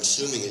I'm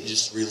assuming it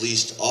just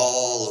released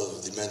all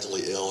of the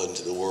mentally ill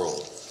into the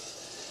world.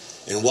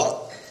 And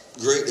what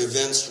great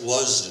events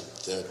was it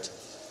that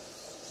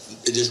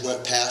it just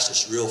went past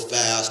us real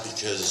fast,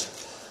 because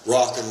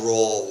rock and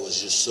roll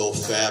was just so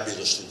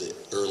fabulous through the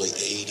early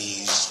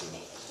 80s.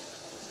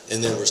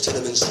 And then there was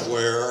Tiananmen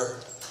Square.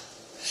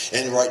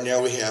 And right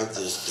now we have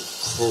the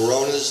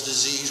corona's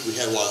disease. We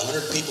had,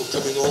 100 people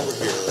coming over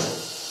here.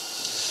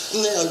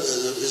 And there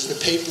was in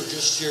the paper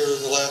just here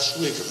in the last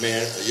week, a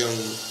young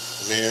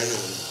man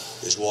and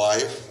his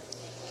wife.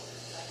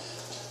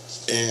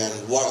 And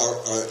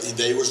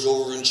they was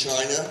over in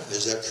China,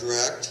 is that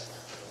correct?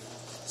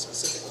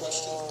 Specific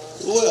question?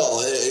 Well,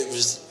 it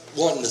was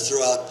wanting to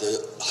throw out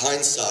the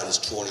hindsight is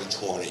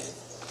 2020.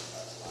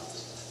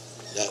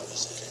 That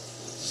was it.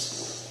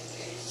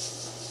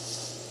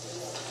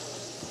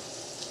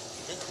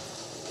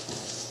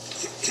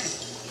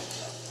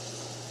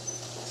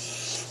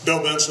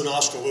 Bill Benson,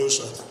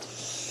 Oskaloosa.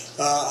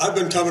 I've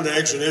been coming to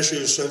Eggs and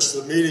Issues since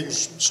the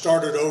meetings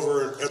started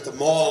over at the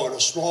mall in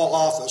a small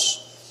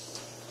office,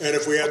 and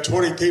if we had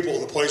 20 people,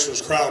 the place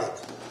was crowded.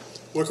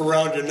 Look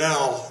around you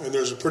now, and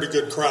there's a pretty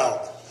good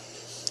crowd.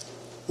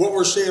 What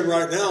we're seeing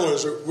right now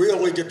is that we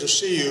only get to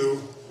see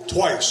you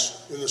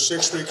twice in the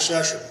 6-week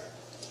session.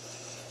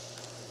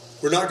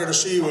 We're not going to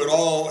see you at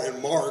all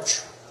in March,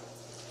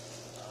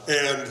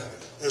 and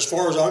as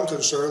far as I'm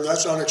concerned,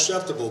 that's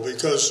unacceptable,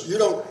 because you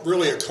don't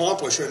really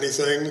accomplish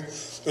anything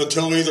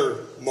until either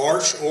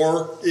March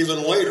or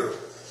even later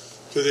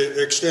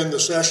to extend the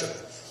session.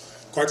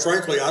 Quite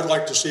frankly, I'd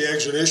like to see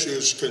Eggs and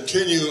Issues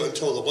continue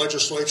until the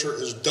legislature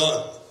is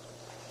done.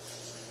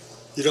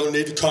 You don't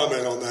need to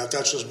comment on that.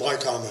 That's just my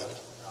comment.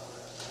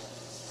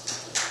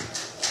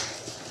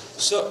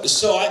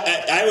 So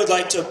I would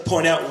like to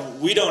point out,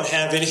 we don't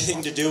have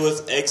anything to do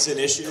with Eggs and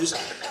Issues.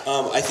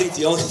 I think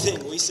the only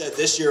thing we said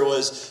this year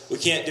was we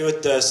can't do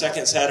it the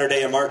second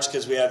Saturday in March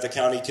because we have the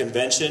county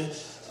convention.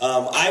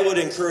 I would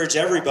encourage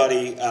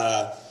everybody,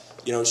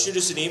 shoot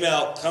us an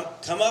email,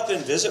 come up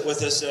and visit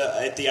with us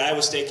at the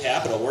Iowa State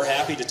Capitol. We're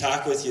happy to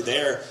talk with you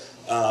there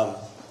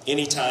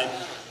anytime.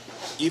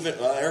 Even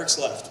Eric's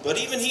left, but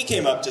even he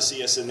came up to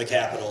see us in the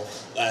Capitol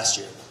last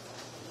year.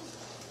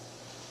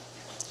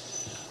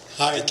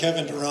 Hi,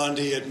 Kevin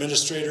Durandi,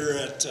 Administrator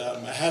at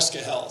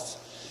Mahaska Health.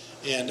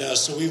 And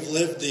so we've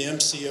lived the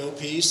MCO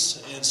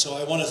piece, and so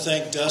I want to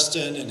thank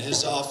Dustin and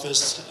his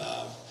office.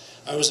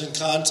 I was in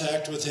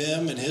contact with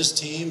him and his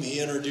team. He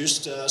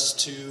introduced us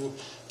to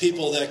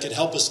people that could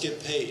help us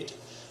get paid.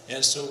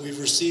 And so we've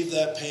received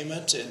that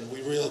payment, and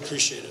we really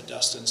appreciate it,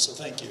 Dustin, so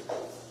thank you.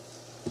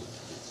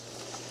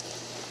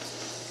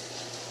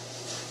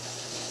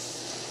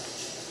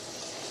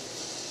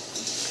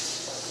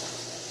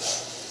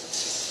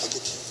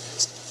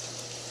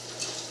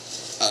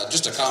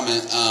 Just a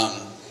comment.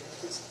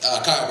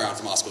 Kyle Brown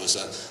from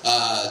Oskaloosa.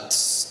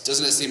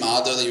 Doesn't it seem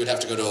odd, though, that you would have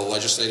to go to a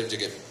legislative to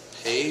get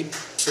paid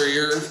for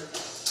your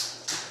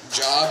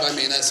job? I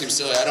mean, that seems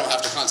silly. I don't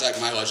have to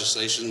contact my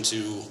legislation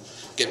to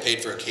get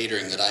paid for a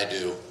catering that I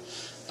do.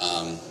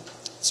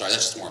 Sorry,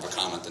 that's just more of a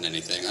comment than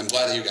anything. I'm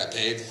glad that you got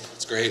paid.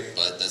 It's great,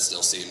 but that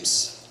still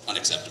seems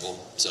unacceptable.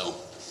 So,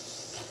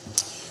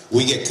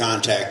 we get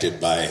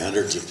contacted by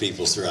hundreds of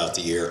people throughout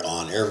the year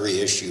on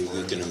every issue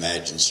you can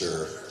imagine,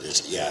 sir.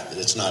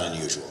 It's not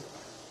unusual.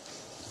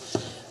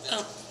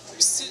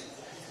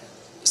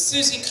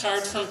 Susie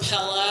Card from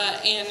Pella,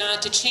 and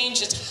not to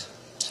change the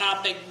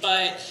topic,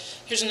 but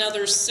here's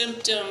another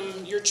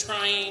symptom you're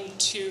trying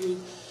to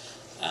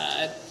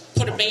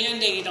put a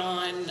Band-Aid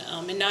on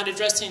and not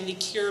addressing the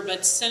cure,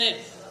 but Senate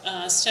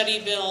Study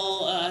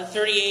Bill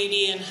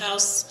 3080 and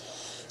House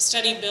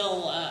Study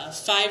Bill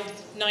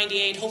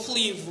 598,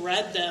 hopefully you've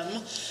read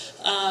them,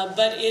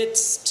 but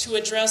it's to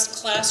address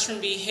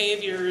classroom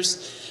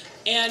behaviors.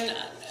 And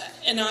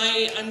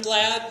I'm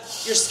glad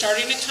you're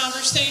starting a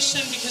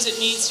conversation because it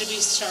needs to be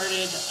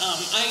started.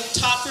 I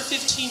taught for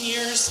 15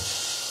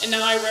 years, and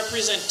now I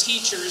represent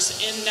teachers.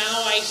 And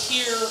now I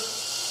hear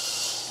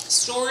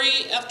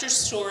story after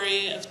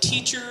story of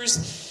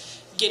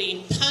teachers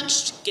getting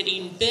punched,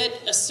 getting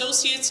bit,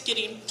 associates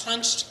getting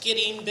punched,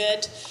 getting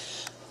bit.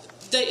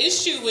 The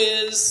issue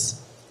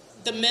is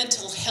the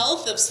mental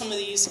health of some of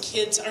these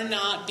kids are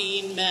not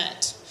being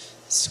met.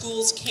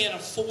 Schools can't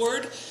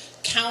afford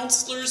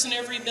counselors in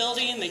every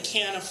building. They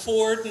can't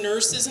afford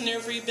nurses in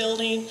every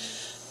building.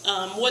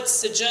 What's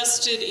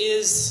suggested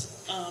is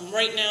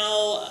right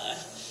now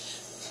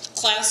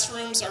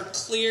classrooms are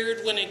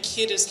cleared when a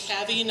kid is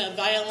having a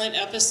violent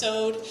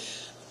episode,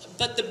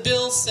 but the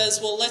bill says,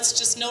 well, let's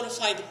just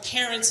notify the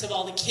parents of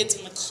all the kids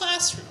in the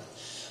classroom.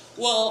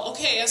 Well,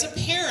 okay, as a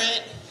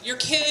parent, your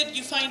kid,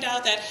 you find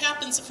out that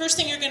happens, the first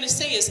thing you're going to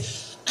say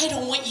is, I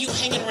don't want you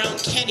hanging around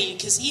Kenny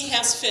because he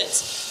has fits.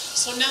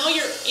 So now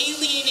you're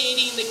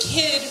alienating the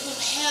kid who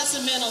has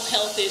the mental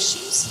health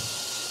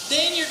issues.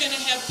 Then you're going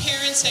to have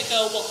parents that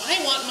go, well,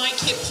 I want my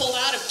kid pulled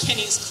out of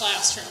Kenny's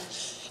classroom.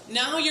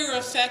 Now you're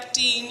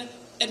affecting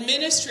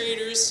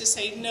administrators to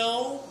say,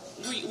 no,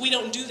 we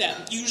don't do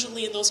that.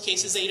 Usually in those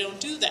cases, they don't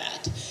do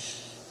that.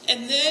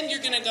 And then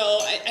you're going to go,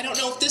 I don't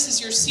know if this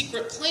is your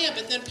secret plan,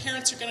 but then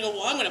parents are going to go,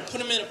 well, I'm going to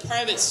put them in a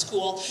private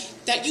school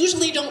that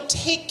usually don't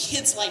take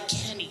kids like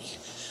Kenny.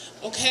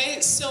 Okay?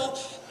 So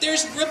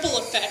there's ripple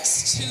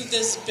effects to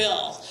this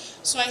bill.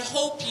 So I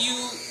hope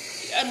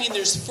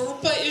there's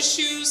FERPA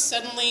issues.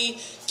 Suddenly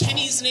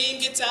Kenny's name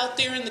gets out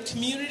there in the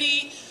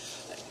community.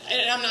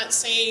 And I'm not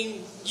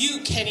saying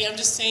you, Kenny, I'm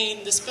just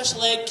saying the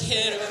special ed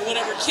kid or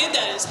whatever kid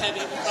that is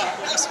having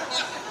problems.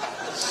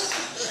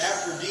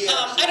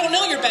 I don't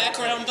know your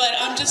background, but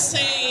I'm just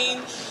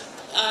saying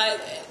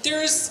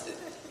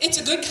it's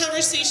a good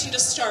conversation to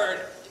start,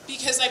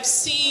 because I've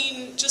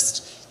seen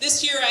just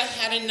this year I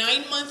had a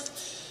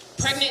 9-month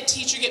pregnant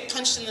teacher get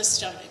punched in the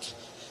stomach.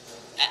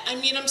 I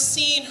mean, I'm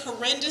seeing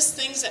horrendous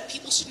things that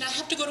people should not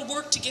have to go to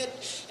work to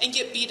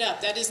get beat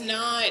up. That is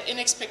not an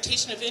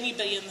expectation of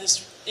anybody in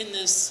this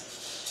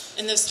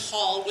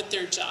hall with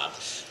their job.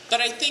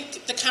 But I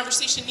think the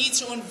conversation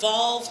needs to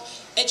involve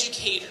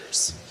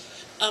educators.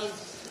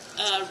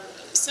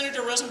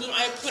 Senator Rozenboom,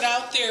 I put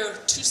out there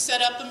to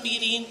set up a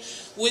meeting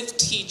with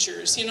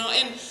teachers, and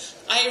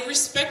I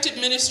respect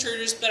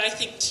administrators, but I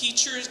think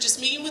teachers, just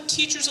meeting with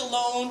teachers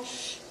alone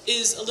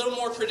is a little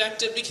more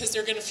productive, because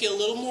they're going to feel a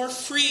little more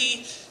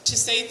free to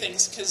say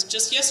things. Because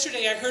just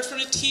yesterday I heard from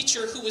a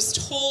teacher who was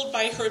told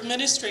by her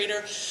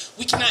administrator,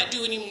 we cannot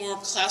do any more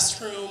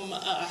classroom,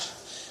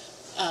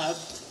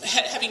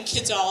 having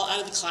kids all out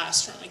of the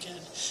classroom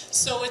again.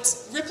 So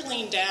it's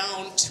rippling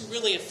down to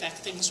really affect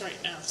things right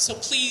now. So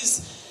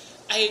please,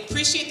 I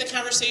appreciate the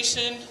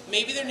conversation.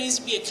 Maybe there needs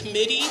to be a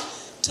committee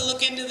to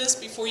look into this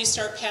before you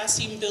start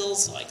passing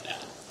bills like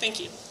that.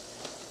 Thank you.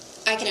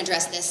 I can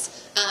address this.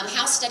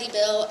 House study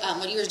bill,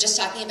 what you were just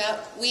talking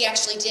about, we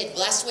actually did.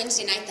 Last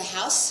Wednesday night, the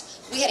House,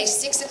 we had a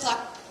 6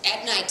 o'clock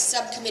at night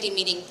subcommittee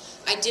meeting.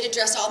 I did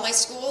address all my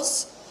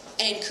schools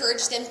and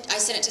encouraged them. I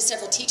sent it to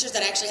several teachers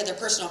that I actually had their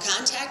personal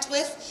contact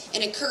with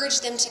and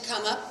encouraged them to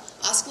come up.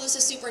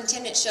 Oskaloosa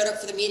superintendent showed up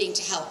for the meeting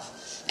to help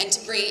and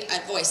to bring a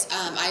voice.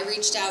 I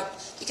reached out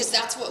because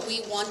that's what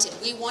we wanted.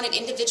 We wanted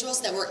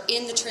individuals that were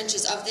in the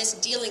trenches of this,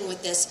 dealing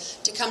with this,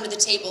 to come to the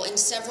table, and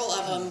several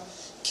of them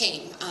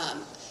came.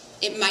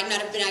 It might not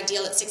have been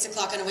ideal at 6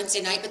 o'clock on a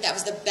Wednesday night, but that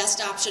was the best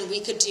option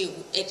we could do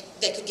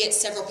that could get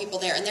several people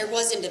there. And there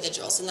was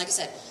individuals. And like I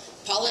said,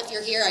 Paula, if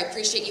you're here, I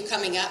appreciate you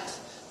coming up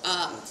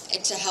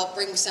to help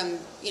bring some,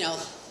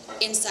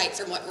 insight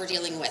from what we're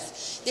dealing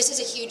with. This is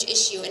a huge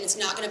issue, and it's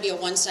not going to be a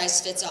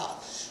one-size-fits-all.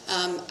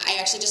 I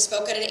actually just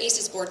spoke at an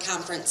ACES board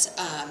conference,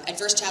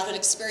 Adverse Childhood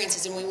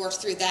Experiences, and we worked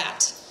through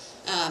that.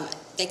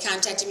 They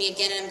contacted me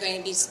again, and I'm going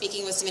to be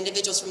speaking with some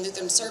individuals from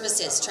Lutheran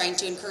Services, trying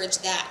to encourage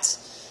that.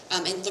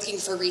 And looking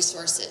for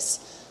resources.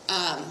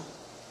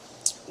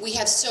 We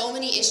have so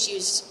many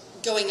issues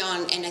going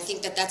on, and I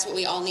think that that's what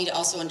we all need to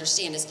also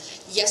understand is,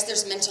 yes,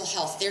 there's mental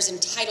health, there's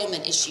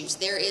entitlement issues,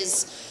 there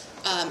is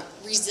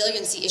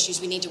resiliency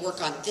issues we need to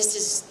work on. This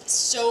is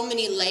so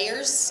many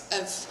layers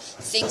of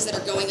things that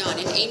are going on,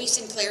 and Amy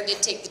Sinclair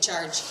did take the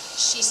charge.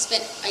 She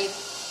spent a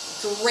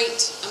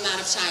great amount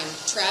of time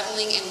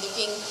traveling and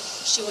looking.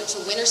 She went to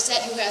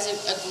Winterset, who has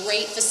a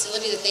great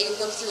facility that they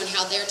work through and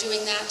how they're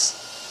doing that.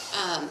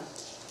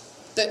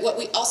 But what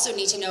we also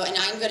need to know, and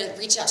I'm going to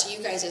reach out to you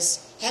guys, is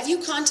have you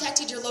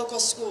contacted your local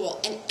school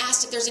and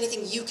asked if there's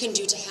anything you can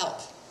do to help?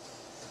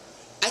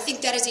 I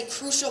think that is a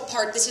crucial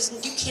part.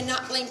 You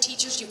cannot blame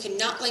teachers, you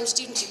cannot blame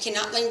students, you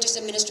cannot blame just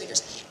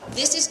administrators.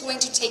 This is going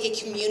to take a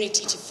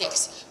community to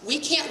fix. We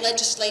can't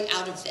legislate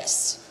out of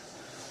this.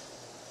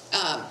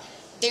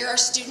 There are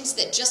students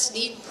that just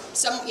need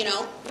some, we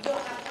don't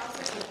have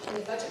counselors and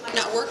the budget might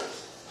not work.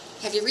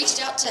 Have you reached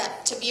out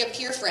to be a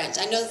peer friend?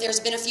 I know that there's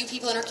been a few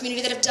people in our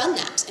community that have done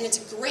that, and it's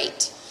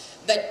great.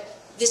 But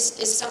this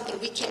is something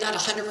we cannot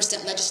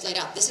 100% legislate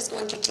out. This is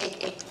going to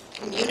take a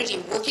community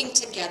working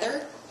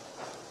together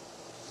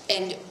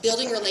and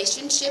building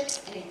relationships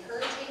and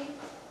encouraging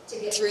to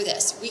get through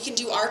this. We can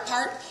do our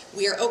part.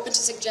 We are open to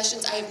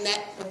suggestions. I have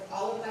met with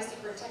all of my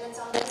superintendents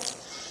on this,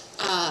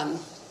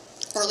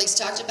 or at least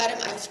talked about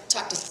it. I've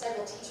talked to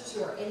several teachers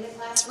who are in the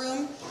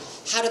classroom.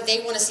 How do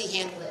they want to see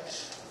handled it?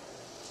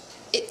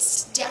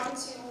 It's down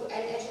to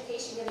an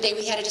education. The other day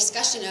we had a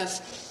discussion of,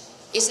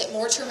 is it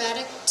more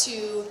traumatic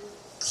to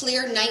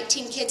clear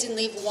 19 kids and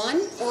leave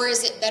one, or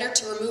is it better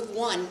to remove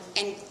one?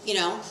 And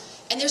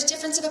and there's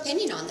difference of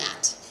opinion on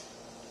that.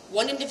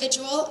 One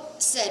individual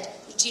said,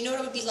 do you know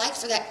what it would be like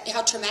for that,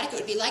 how traumatic it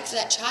would be like for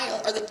that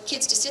child, or the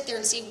kids to sit there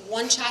and see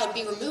one child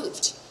be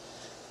removed?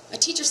 A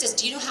teacher says,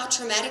 do you know how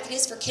traumatic it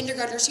is for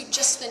kindergartners who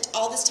just spent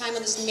all this time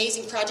on this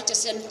amazing project to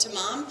send to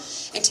mom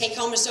and take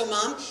home to show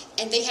mom,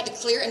 and they had to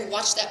clear and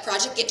watch that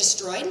project get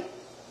destroyed?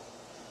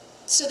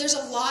 So there's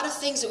a lot of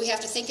things that we have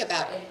to think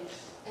about.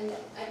 And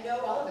I know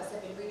all of us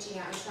have been reaching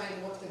out and trying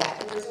to work through that,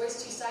 but there's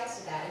always two sides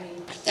to that. I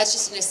mean, that's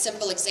just a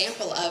simple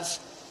example of,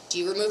 do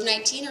you remove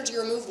 19 or do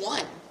you remove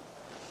one?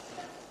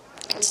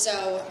 And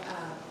so,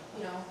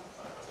 you know,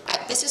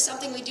 this is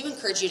something we do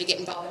encourage you to get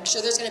involved in. I'm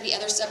sure there's going to be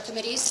other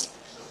subcommittees.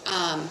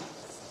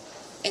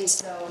 And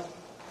so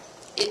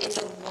it's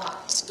a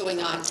lot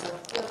going on. So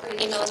feel free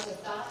to email us with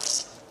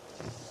thoughts.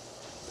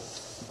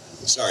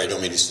 Sorry, I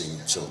don't mean to seem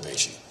so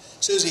impatient.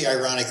 Susie,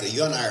 ironically,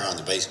 you and I are on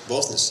the base,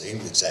 both on the same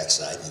exact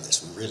side in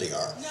this. We really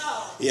are.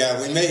 No. Yeah,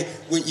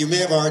 you may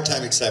have a hard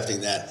time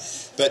accepting that,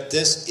 but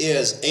this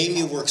is.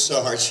 Amy worked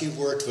so hard. She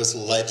worked with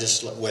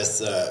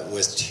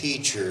with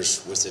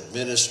teachers, with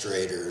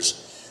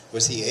administrators,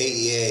 with the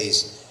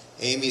AEAs.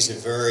 Amy's a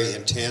very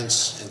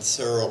intense and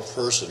thorough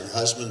person. Her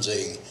husband's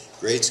a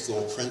grade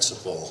school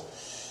principal,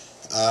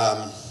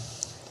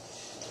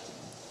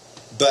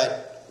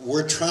 but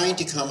we're trying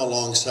to come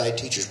alongside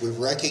teachers. We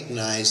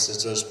recognize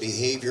that those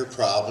behavior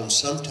problems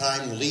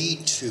sometimes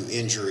lead to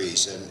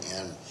injuries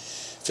and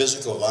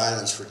physical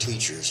violence for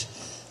teachers.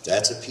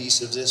 That's a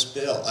piece of this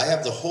bill. I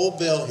have the whole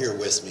bill here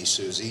with me,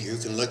 Susie. You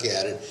can look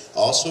at it.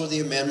 Also, the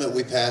amendment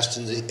we passed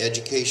in the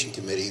Education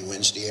Committee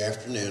Wednesday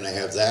afternoon. I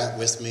have that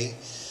with me.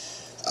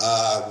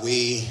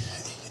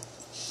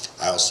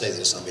 I'll say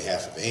this on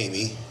behalf of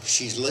Amy.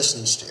 She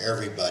listens to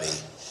everybody,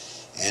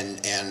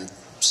 and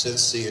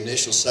since the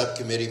initial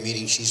subcommittee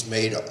meeting, she's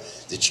made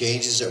the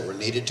changes that were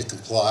needed to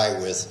comply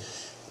with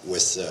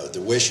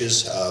the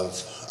wishes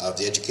of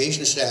the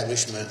education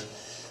establishment,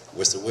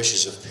 with the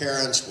wishes of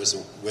parents,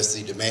 with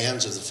the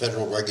demands of the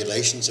federal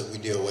regulations that we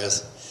deal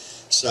with.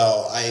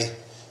 So I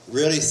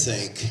really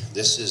think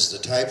this is the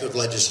type of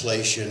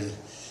legislation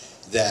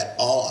that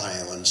all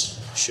Iowans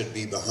should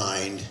be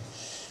behind.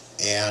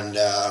 And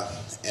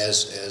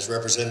as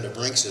Representative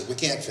Brink says, we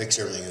can't fix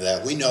everything of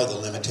that. We know the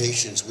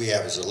limitations we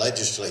have as a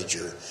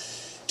legislature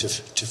to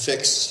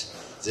fix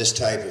this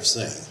type of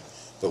thing.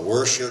 But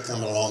we're sure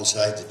coming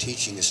alongside the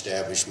teaching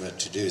establishment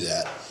to do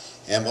that.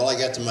 And while I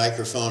got the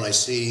microphone, I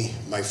see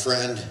my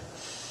friend,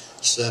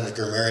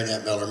 Senator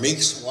Marinette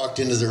Miller-Meeks, walked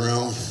into the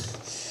room.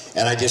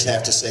 And I just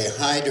have to say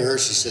hi to her.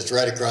 She sits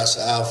right across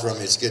the aisle from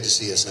me. It's good to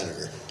see you,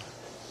 Senator.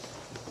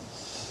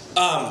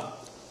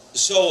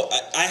 So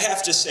I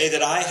have to say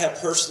that I have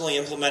personally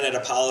implemented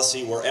a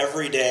policy where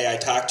every day I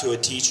talk to a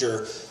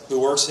teacher who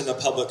works in the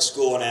public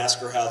school and ask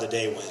her how the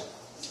day went.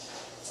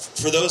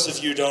 For those of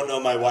you who don't know,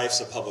 my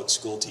wife's a public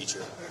school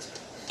teacher.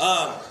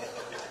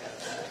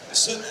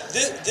 So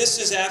this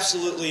is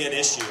absolutely an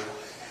issue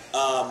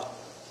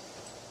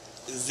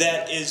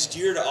that is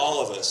dear to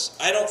all of us.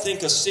 I don't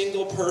think a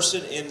single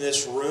person in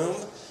this room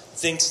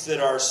thinks that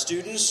our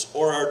students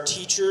or our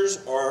teachers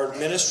or our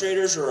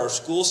administrators or our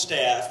school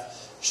staff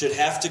should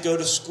have to go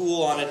to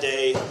school on a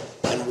day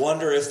and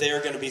wonder if they are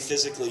going to be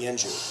physically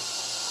injured.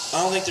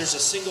 I don't think there's a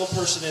single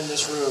person in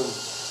this room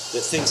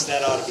that thinks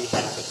that ought to be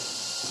happening.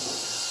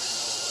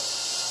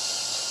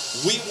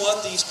 We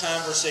want these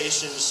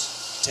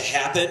conversations to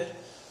happen.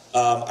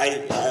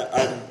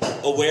 I'm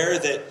aware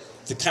that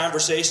the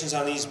conversations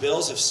on these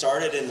bills have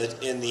started in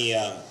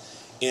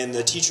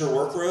the teacher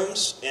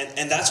workrooms,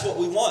 and that's what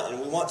we want,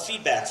 and we want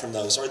feedback from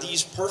those. Are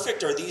these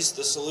perfect? Are these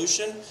the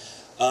solution?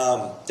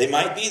 They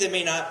might be, they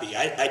may not be.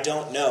 I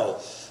don't know.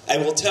 I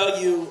will tell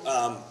you,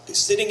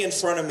 sitting in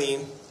front of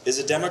me is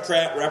a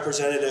Democrat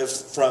representative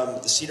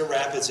from the Cedar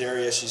Rapids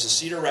area. She's a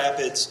Cedar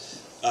Rapids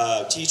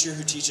teacher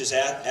who teaches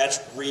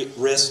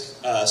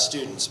at-risk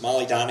students,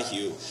 Molly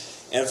Donahue.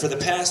 And for the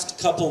past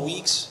couple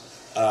weeks,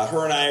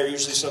 her and I are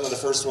usually some of the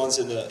first ones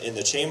in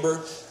the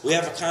chamber. We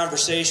have a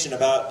conversation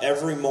about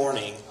every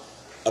morning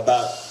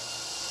about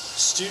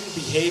student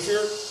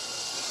behavior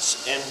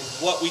and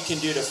what we can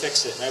do to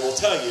fix it. And I will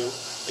tell you,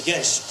 again,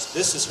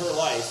 this is her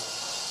life.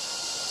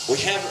 We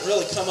haven't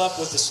really come up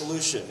with a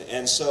solution,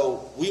 and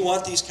so we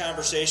want these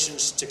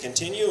conversations to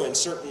continue. And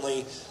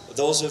certainly,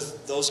 those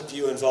of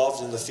you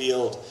involved in the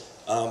field,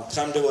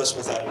 come to us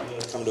with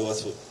ideas, come to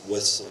us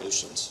with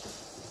solutions.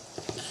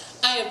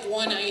 I have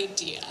one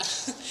idea: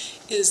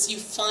 is you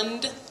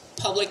fund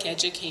public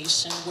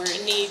education where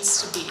it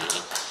needs to be.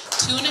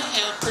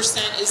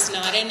 2.5% is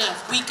not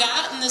enough. We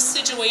got in this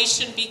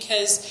situation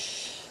because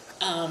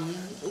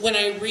when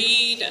I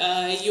read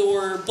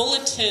your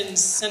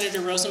bulletins,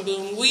 Senator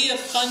Rozenboom, we have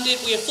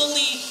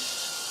fully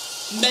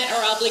met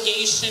our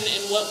obligation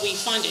in what we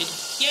funded.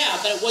 Yeah,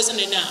 but it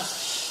wasn't enough.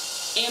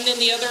 And then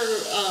the other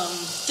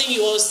thing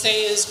you always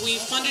say is we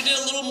funded it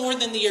a little more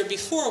than the year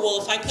before. Well,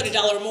 if I put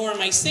 $1 more in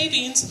my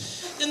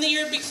savings than the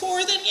year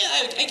before, then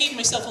yeah, I gave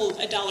myself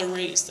a $1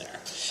 raise there.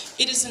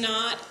 It is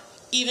not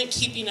even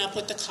keeping up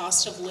with the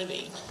cost of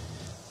living.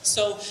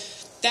 So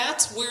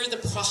that's where the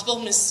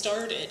problem is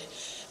started.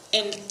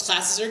 And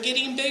classes are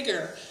getting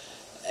bigger.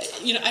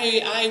 You know,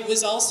 I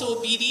was also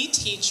a BD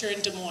teacher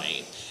in Des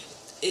Moines.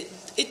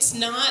 It's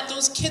not,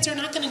 those kids are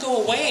not going to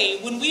go away.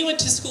 When we went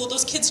to school,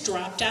 those kids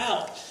dropped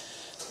out.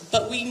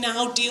 But we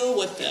now deal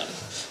with them.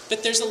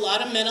 But there's a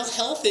lot of mental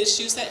health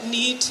issues that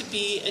need to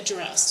be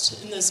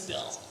addressed in this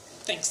bill.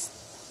 Thanks.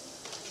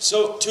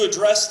 So to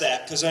address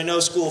that, because I know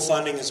school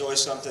funding is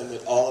always something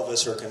that all of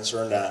us are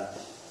concerned on,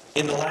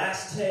 in the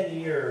last 10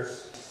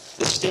 years,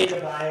 the state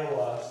of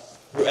Iowa,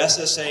 through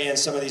SSA and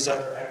some of these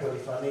other equity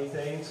funding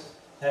things,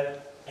 have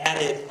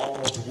added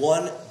almost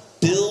 $1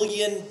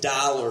 billion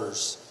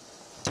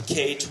to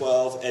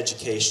K-12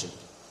 education.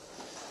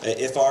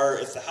 If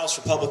the House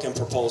Republican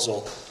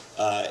proposal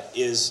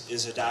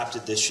is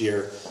adopted this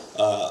year,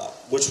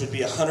 which would be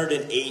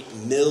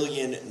 $108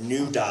 million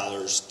new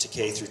dollars to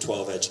K through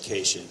 12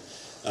 education.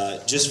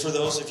 Just for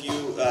those of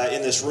you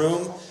in this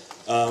room,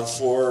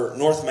 for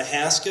North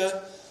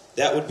Mahaska,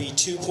 that would be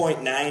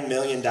 $2.9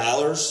 million.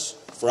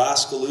 For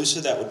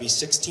Oskaloosa, that would be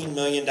 $16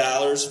 million.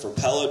 For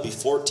Pella, it would be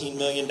 $14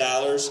 million.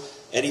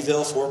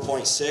 Eddyville,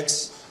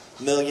 $4.6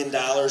 million.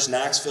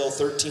 Knoxville,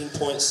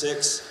 $13.6 million.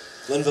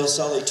 Glenville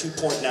Sully,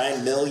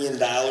 $2.9 million.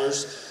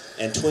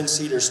 And Twin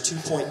Cedars,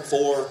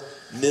 $2.4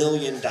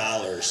 million.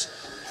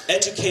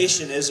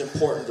 Education is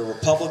important to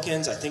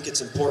Republicans. I think it's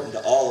important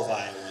to all of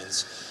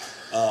Iowans.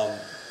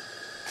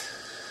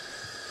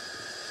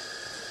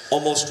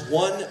 Almost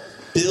 $1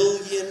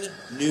 billion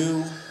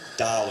new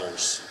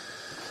dollars.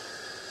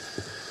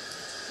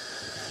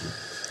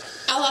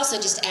 I'll also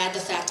just add the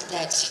fact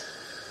that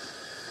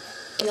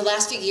in the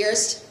last few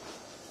years,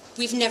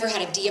 we've never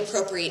had a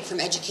de-appropriate from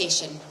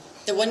education.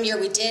 The one year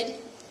we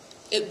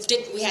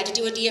we had to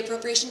do a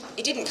de-appropriation.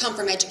 It didn't come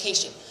from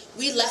education.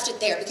 We left it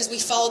there because we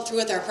followed through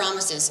with our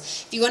promises.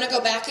 If you want to go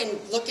back and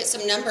look at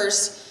some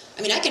numbers,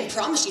 I mean, I can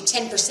promise you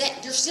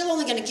 10%. You're still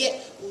only going to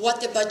get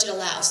what the budget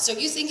allows. So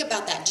you think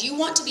about that. Do you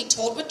want to be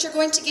told what you're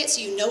going to get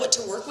so you know what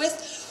to work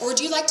with? Or would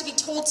you like to be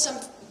told some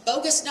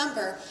bogus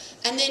number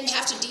and then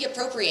have to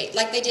de-appropriate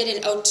like they did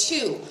in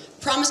 2002?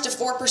 Promised a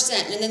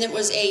 4% and then it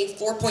was a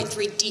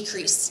 4.3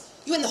 decrease.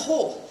 You in the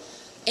hole.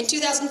 In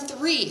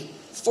 2003,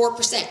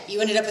 4%.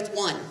 You ended up with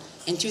 1.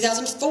 In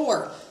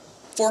 2004,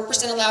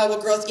 4%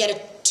 allowable growth, yet a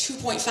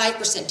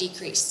 2.5%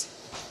 decrease.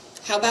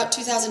 How about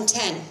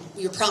 2010?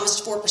 We were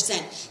promised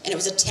 4%, and it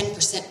was a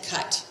 10%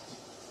 cut.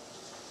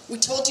 We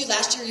told you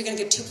last year you're going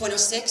to get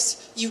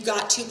 2.06. You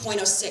got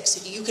 2.06, so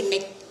you can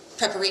make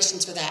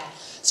preparations for that.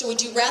 So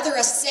would you rather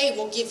us say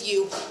we'll give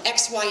you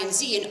X, Y, and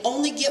Z and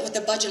only get what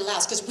the budget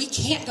allows, because we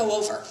can't go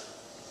over?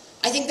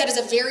 I think that is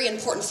a very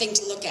important thing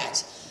to look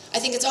at. I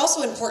think it's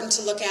also important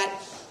to look at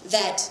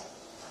that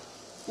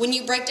when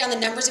you break down the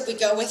numbers, if we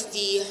go with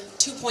the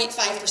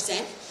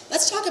 2.5%,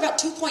 let's talk about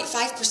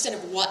 2.5%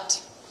 of what?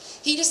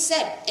 He just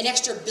said an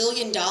extra $1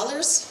 billion.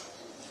 Well,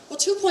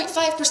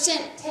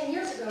 2.5% 10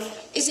 years ago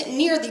isn't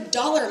near the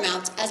dollar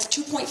amount as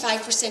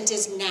 2.5%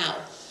 is now.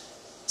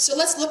 So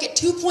let's look at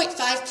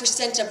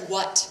 2.5% of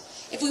what?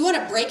 If we want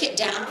to break it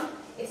down,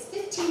 it's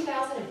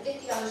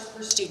 $15,050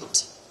 per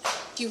student.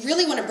 If you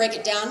really want to break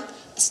it down,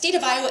 the state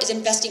of Iowa is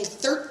investing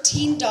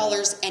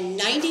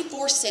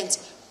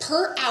 $13.94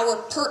 per hour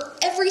per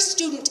every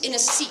student in a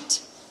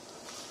seat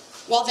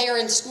while they are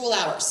in school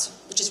hours,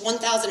 which is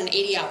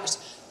 1,080 hours.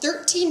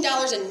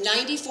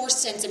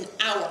 $13.94 an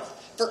hour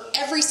for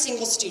every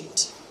single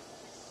student.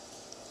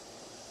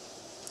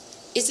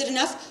 Is it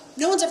enough?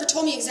 No one's ever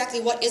told me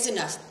exactly what is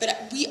enough,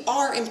 but we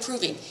are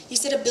improving. He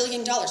said $1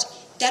 billion.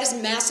 That is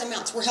mass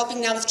amounts. We're helping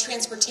now with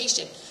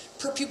transportation,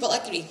 per pupil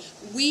equity.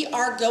 We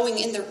are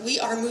we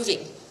are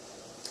moving.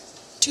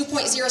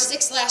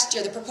 2.06 last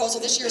year. The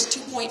proposal this year is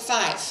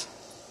 2.5.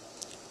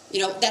 You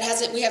know,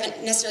 we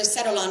haven't necessarily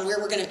settled on where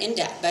we're going to end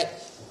at, but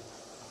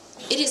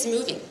it is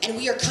moving, and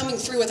we are coming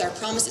through with our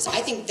promises.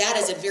 I think that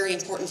is a very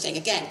important thing.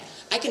 Again,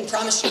 I can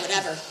promise you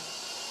whatever,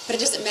 but it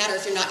doesn't matter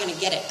if you're not going to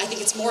get it. I think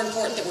it's more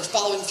important that we're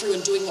following through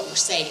and doing what we're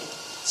saying,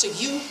 so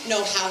you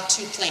know how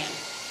to plan.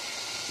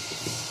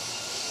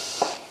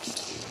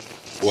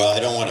 Well, I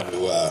don't want to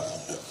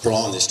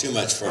prolong this too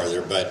much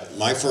farther, but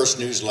my first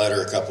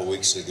newsletter a couple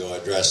weeks ago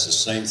addressed the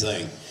same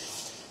thing.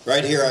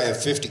 Right here I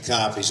have 50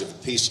 copies of a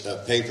piece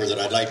of paper that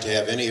I'd like to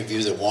have any of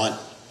you that want,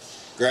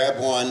 grab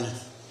one.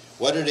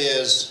 What it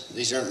is,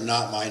 these are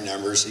not my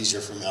numbers, these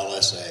are from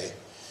LSA.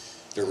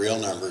 They're real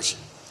numbers.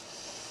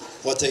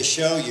 What they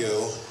show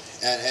you,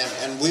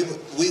 and we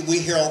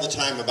hear all the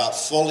time about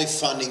fully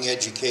funding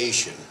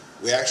education.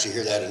 We actually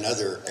hear that in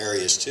other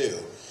areas too.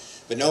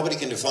 But nobody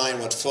can define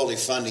what fully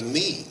funding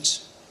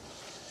means.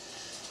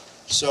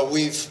 So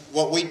we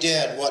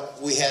had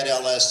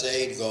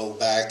LSA go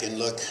back and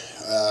look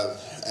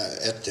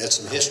at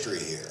some history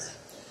here.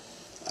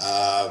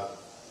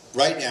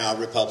 Right now,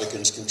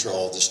 Republicans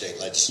control the state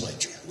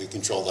legislature. We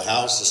control the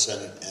House, the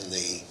Senate, and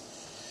the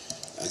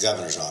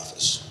governor's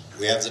office.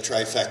 We have the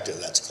trifecta,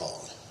 that's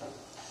called.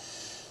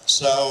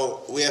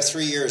 So we have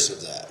 3 years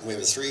of that. We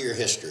have a 3-year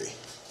history.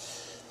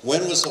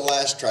 When was the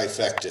last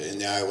trifecta in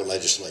the Iowa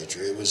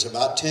legislature? It was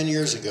about 10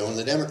 years ago when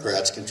the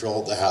Democrats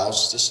controlled the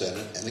House, the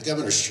Senate, and the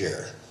governor's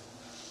chair.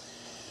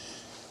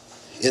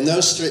 In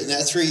that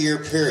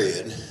 3-year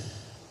period,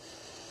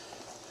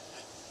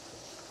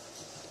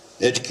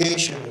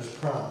 education was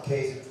promised,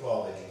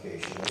 K-12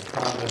 education was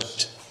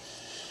promised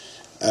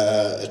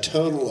a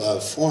total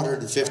of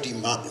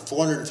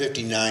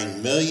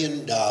 $459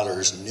 million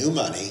new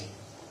money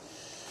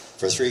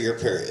for a 3-year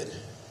period.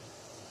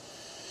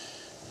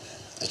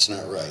 That's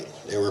not right.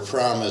 They were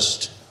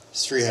promised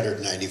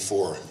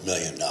 $394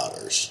 million.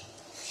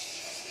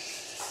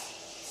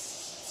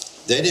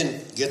 They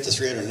didn't get the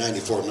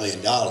 $394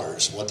 million.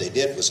 What they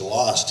did was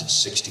lost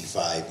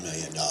 $65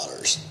 million.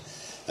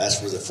 That's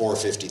where the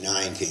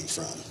 459 came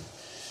from.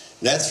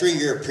 In that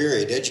 3-year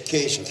period,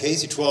 education,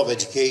 K-12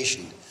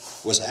 education,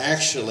 was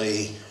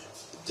actually,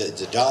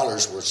 the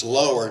dollars was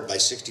lowered by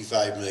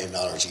 $65 million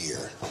a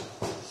year.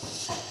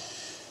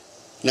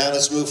 Now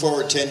let's move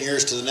forward 10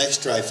 years to the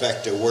next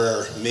trifecta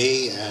where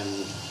me and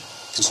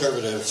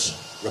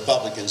conservatives,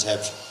 Republicans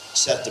have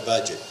set the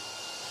budget.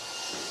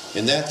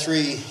 In that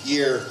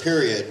 3-year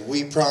period,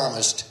 we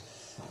promised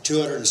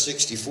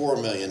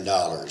 $264 million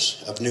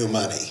of new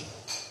money,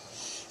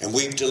 and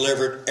we've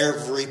delivered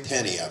every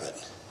penny of it.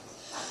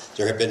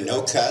 There have been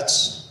no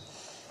cuts.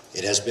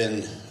 It has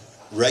been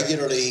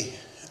regularly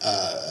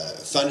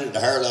funded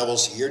at higher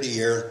levels year to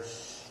year,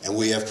 and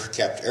we have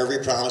kept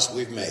every promise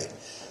we've made.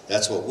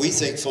 That's what we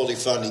think fully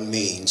funding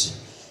means,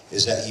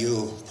 is that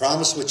you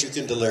promise what you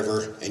can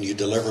deliver, and you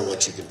deliver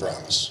what you can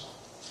promise.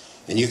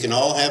 And you can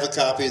all have a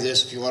copy of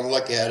this if you want to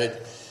look at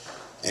it,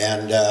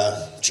 and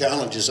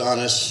challenge is on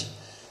us,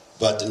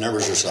 but the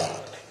numbers are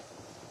solid.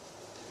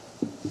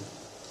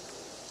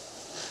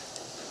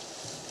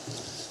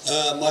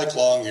 Mike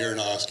Long here in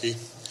Oski,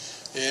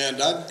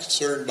 and I'm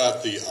concerned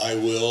about the I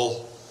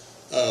will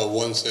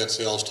 1 cent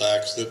sales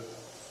tax that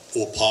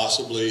will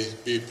possibly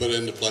be put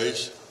into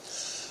place.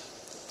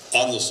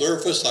 On the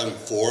surface, I'm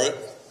for it.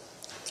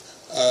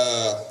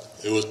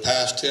 It was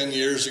passed 10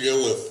 years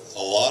ago with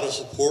a lot of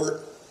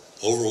support,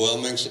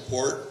 overwhelming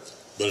support,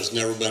 but it's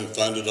never been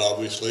funded,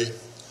 obviously.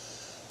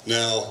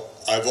 Now,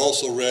 I've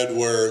also read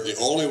where the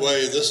only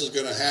way this is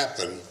going to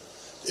happen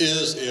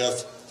is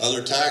if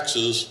other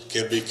taxes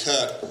can be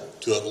cut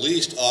to at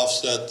least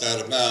offset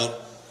that amount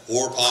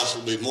or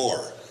possibly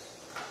more.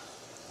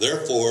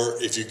 Therefore,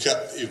 if you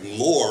cut even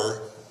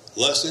more,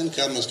 less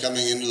income is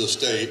coming into the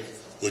state,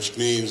 which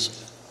means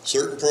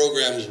certain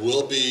programs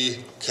will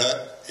be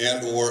cut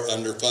and or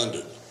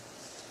underfunded.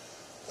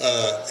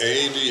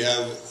 Do you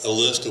have a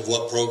list of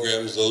what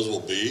programs those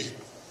will be?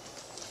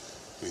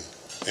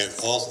 And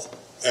also,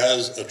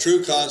 as a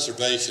true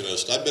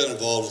conservationist, I've been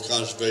involved with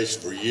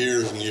conservation for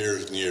years and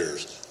years and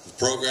years. The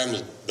program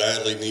is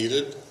badly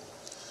needed,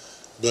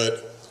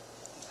 but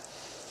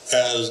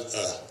as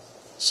a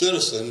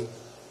citizen,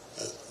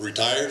 a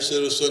retired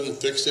citizen,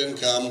 fixed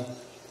income,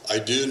 I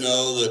do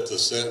know that the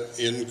cent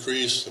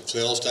increase of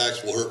sales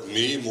tax will hurt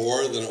me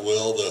more than it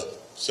will the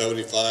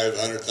 $75,000,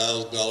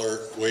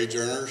 $100,000 wage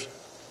earners.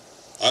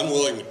 I'm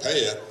willing to pay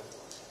it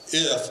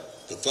if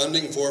the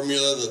funding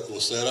formula that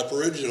was set up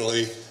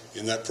originally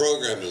in that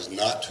program is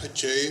not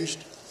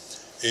changed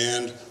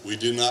and we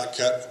do not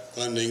cut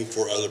funding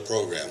for other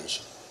programs.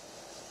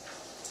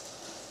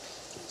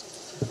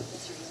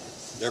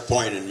 They're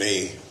pointing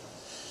me,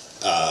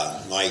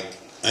 Mike.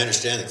 I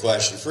understand the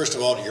question. First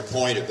of all, to your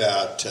point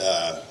about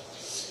a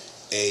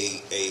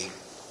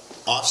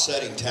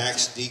offsetting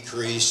tax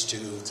decrease to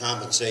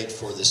compensate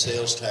for the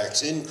sales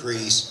tax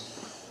increase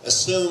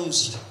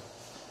assumes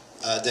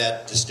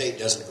that the state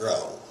doesn't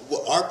grow.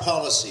 Our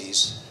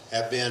policies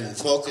have been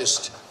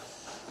focused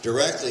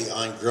directly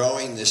on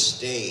growing the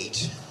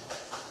state,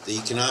 the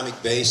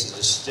economic base of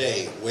the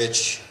state,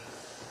 which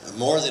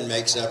more than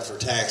makes up for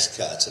tax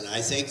cuts. And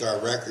I think our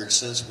record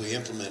since we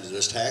implemented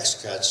those tax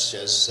cuts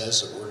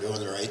says that we're doing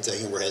the right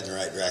thing and we're heading in the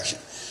right direction.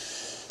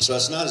 So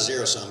it's not a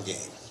zero-sum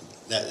game.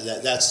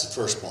 That's the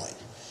first point.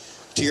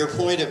 To your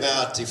point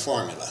about the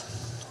formula,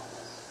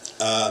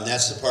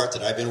 that's the part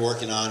that I've been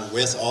working on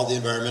with all the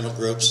environmental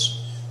groups,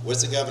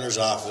 with the governor's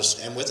office,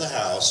 and with the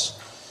House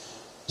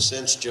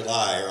since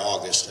July or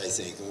August, I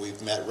think. And we've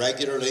met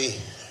regularly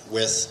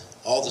with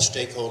all the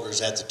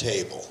stakeholders at the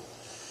table.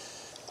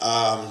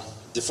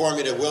 The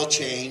formula will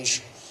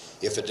change.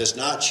 If it does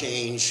not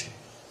change,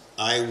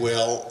 I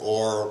will,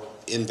 or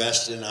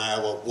Invest in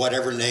Iowa,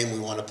 whatever name we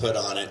want to put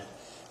on it,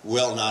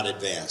 will not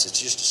advance.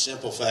 It's just a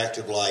simple fact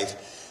of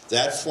life.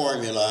 That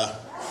formula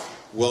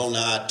will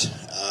not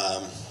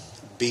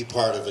be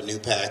part of a new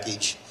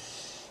package.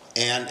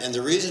 And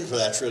the reason for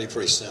that's really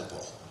pretty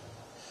simple.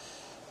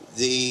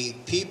 The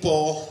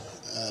people,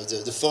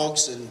 the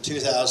folks in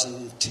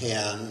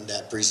 2010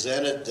 that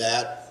presented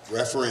that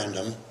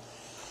referendum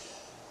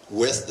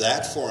with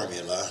that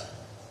formula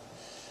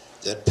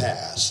that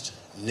passed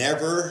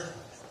never,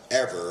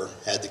 ever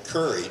had the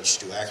courage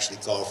to actually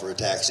call for a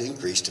tax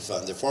increase to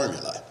fund the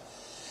formula.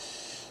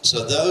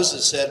 So those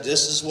that said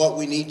this is what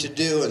we need to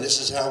do and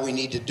this is how we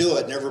need to do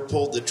it never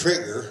pulled the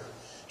trigger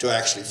to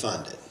actually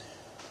fund it.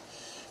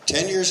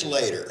 10 years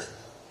later,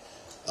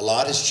 a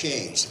lot has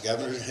changed. The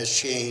governor has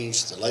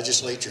changed, the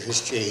legislature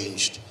has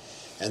changed,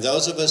 and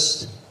those of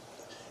us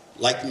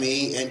like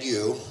me and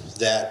you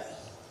that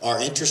are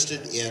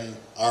interested in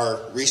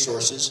our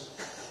resources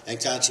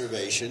and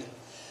conservation,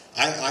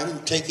 I'm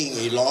taking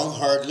a long,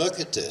 hard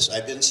look at this.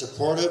 I've been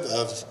supportive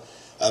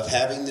of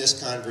having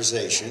this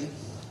conversation,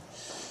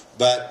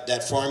 but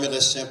that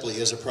formula simply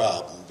is a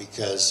problem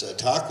because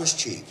talk was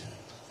cheap.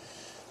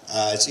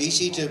 It's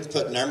easy to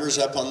put numbers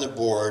up on the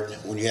board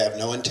when you have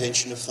no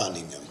intention of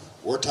funding them.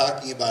 We're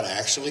talking about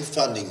actually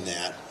funding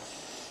that,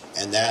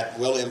 and that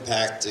will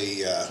impact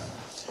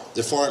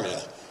the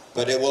formula.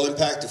 But it will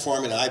impact the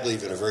formula, I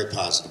believe, in a very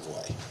positive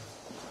way.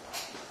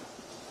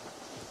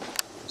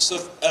 So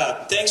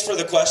thanks for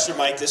the question,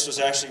 Mike. This was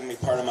actually going to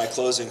be part of my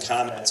closing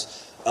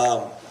comments.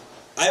 I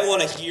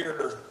want to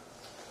hear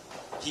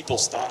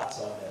people's thoughts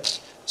on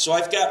this. So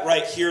I've got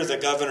right here the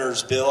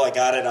governor's bill. I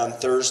got it on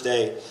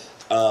Thursday.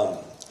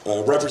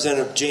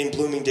 Representative Jane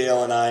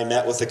Bloomingdale and I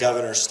met with the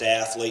governor's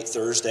staff late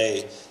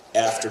Thursday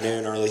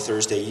afternoon, early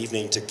Thursday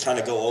evening to kind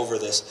of go over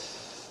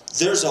this.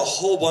 There's a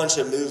whole bunch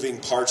of moving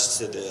parts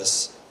to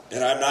this,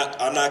 and I'm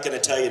not going to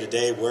tell you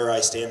today where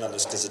I stand on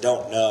this because I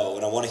don't know,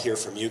 and I want to hear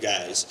from you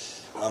guys.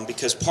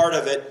 Because part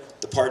of it,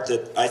 the part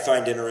that I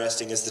find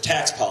interesting, is the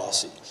tax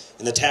policy.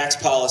 And the tax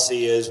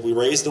policy is we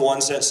raise the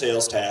 1 cent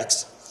sales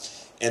tax,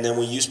 and then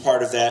we use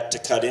part of that to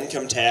cut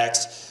income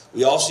tax.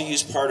 We also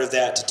use part of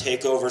that to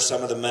take over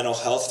some of the mental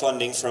health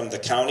funding from the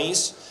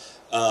counties.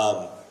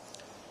 And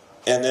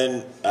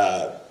then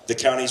the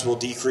counties will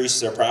decrease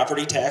their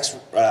property tax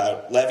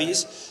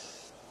levies.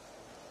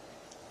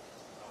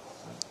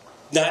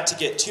 Not to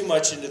get too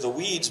much into the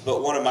weeds,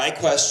 but one of my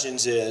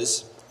questions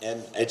is,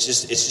 and it's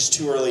just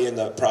too early in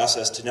the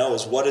process to know,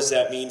 is what does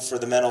that mean for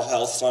the mental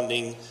health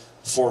funding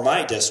for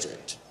my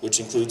district,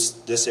 which includes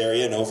this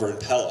area and over in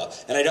Pella?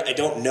 And I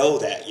don't know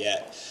that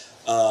yet.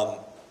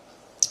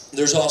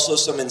 There's also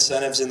some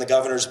incentives in the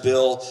governor's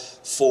bill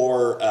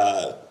for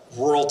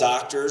rural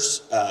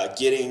doctors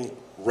getting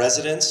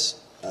residents,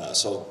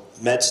 so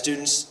med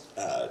students,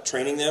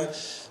 training them.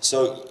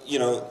 So, you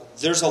know,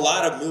 there's a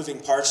lot of moving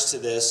parts to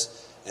this.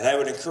 And I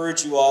would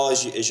encourage you all,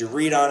 as you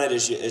read on it,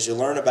 as you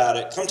learn about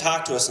it, come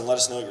talk to us and let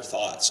us know your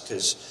thoughts,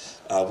 because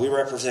we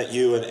represent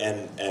you,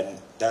 and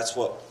that's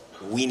what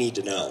we need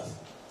to know.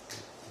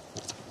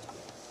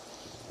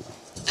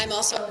 I'm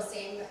also in the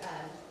same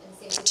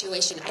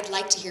situation. I'd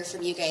like to hear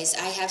from you guys.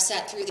 I have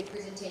sat through the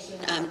presentation.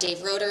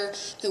 Dave Roeder,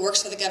 who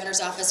works for the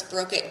governor's office,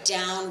 broke it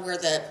down where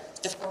the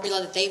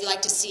formula that they'd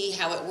like to see,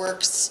 how it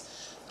works.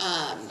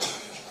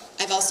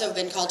 I've also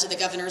been called to the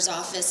governor's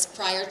office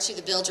prior to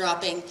the bill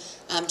dropping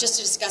just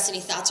to discuss any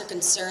thoughts or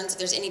concerns, if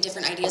there's any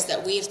different ideas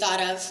that we've thought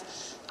of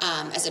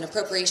as an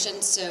appropriation.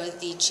 So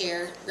the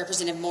chair,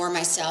 Representative Moore,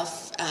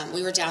 myself,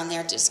 we were down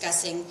there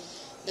discussing.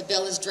 The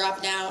bill is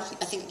dropped now.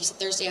 I think you said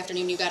Thursday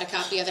afternoon you got a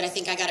copy of it. I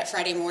think I got it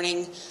Friday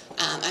morning.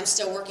 I'm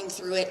still working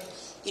through it.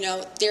 You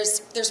know,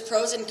 there's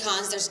pros and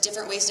cons. There's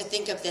different ways to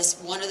think of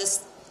this. One of the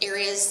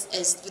areas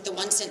is with the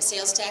 1 cent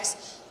sales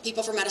tax.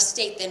 People from out of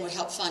state then would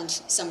help fund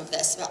some of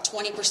this, about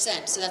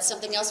 20%. So that's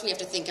something else we have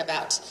to think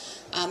about.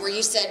 Where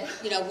you said,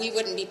 you know, we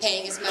wouldn't be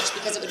paying as much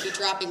because it would be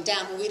dropping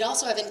down. But we'd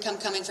also have income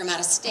coming from out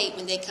of state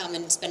when they come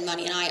and spend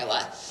money in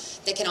Iowa.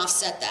 They can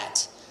offset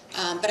that.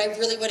 But I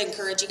really would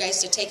encourage you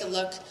guys to take a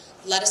look.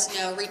 Let us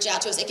know. Reach out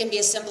to us. It can be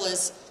as simple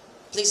as,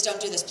 please don't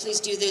do this. Please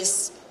do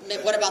this.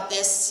 What about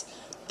this?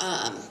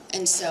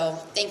 And so,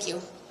 thank you.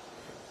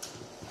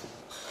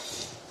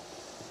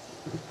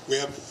 We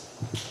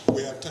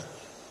have time.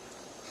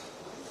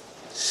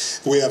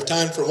 We have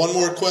time for one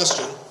more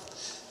question.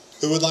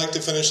 Who would like to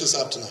finish us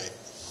up today?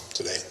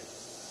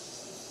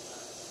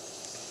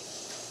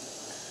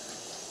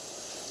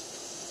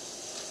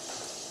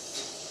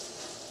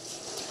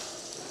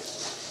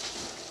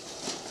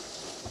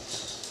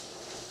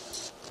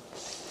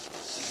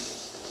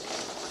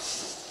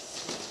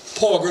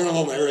 Paul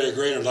Grenham, area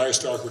grain and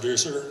livestock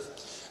producer.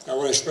 I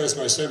want to express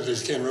my sympathy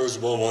to Ken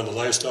Rozenboom on the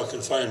livestock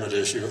confinement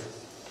issue.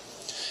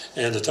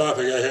 And the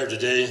topic I have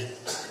today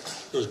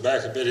goes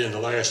back a bit into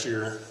last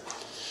year.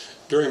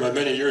 During my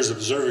many years of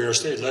observing our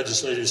state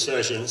legislative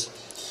sessions,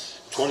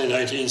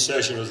 2019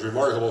 session was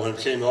remarkable when it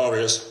became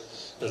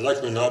obvious that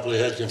elected monopoly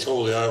had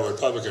control of the Iowa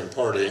Republican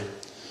Party.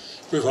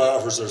 Proof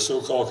offers of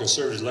so-called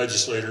conservative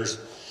legislators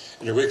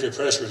in their weekly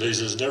press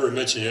releases never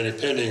mentioned any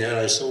pending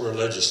anti-solar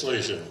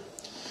legislation.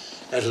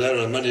 After that,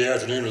 on a Monday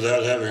afternoon,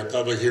 without having a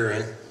public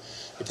hearing,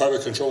 the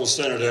public-controlled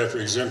Senate, after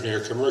exempting a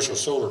commercial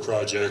solar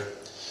project,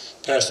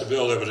 passed a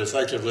bill that would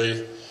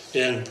effectively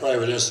end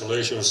private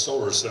installation of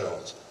solar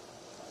cells.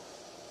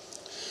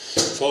 The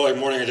following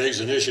morning at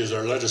Eggs and Issues,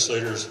 our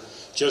legislators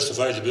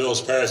justified the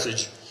bill's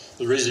passage with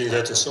the reasoning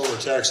that the solar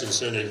tax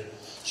incentive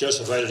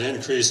justified an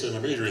increase in the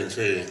metering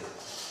fee.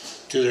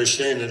 To their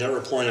shame, they never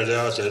pointed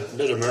out that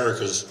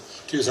Mid-America's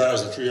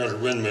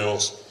 2,300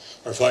 windmills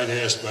are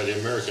financed by the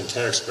American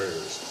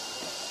taxpayers.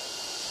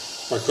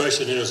 My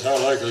question is, how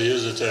likely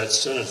is it that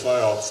Senate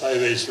File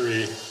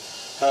 583,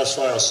 House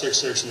File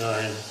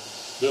 669,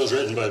 bills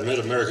written by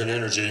Mid-American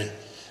Energy,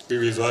 be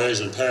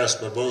revised and passed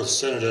by both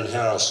Senate and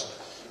House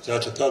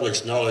without the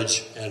public's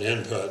knowledge and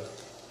input?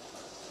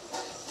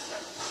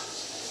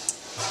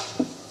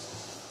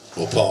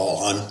 Well,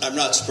 Paul, I'm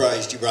not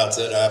surprised you brought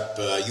that up.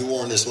 You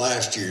warned us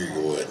last year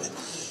you would.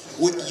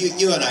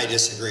 You and I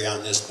disagree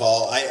on this,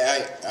 Paul.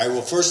 I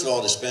will first of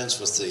all dispense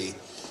with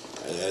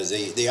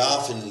the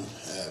often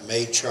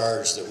made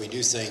charge that we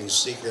do things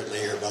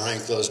secretly or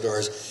behind closed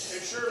doors.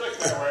 It sure looks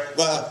that way.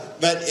 But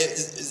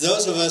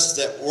those of us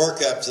that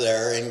work up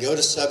there and go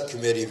to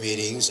subcommittee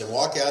meetings and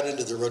walk out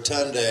into the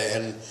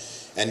rotunda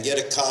and get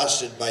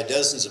accosted by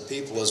dozens of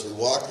people as we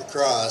walk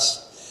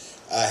across,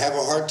 have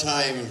a hard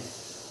time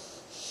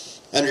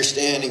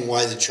understanding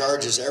why the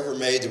charge is ever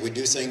made that we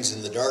do things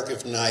in the dark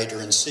of night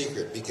or in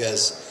secret,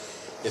 because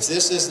if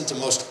this isn't the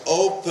most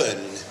open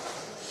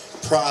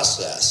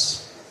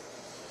process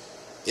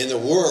in the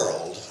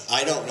world,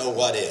 I don't know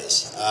what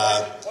is.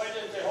 Why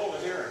didn't they hold a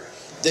hearing?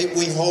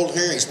 We hold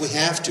hearings. We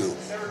have to.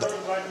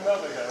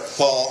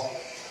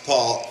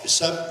 Paul,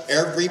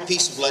 every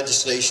piece of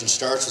legislation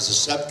starts with a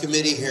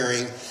subcommittee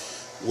hearing,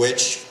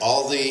 which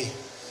all the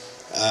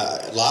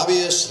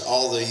lobbyists,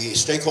 all the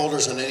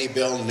stakeholders on any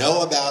bill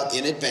know about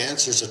in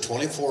advance. There's a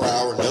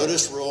 24-hour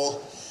notice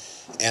rule,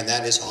 and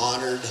that is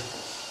honored.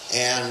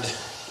 And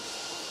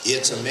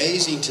it's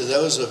amazing to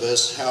those of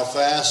us how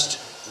fast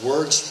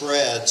word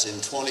spreads in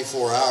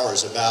 24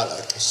 hours about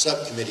a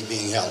subcommittee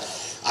being held.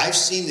 I've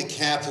seen the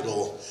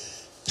Capitol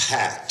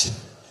packed,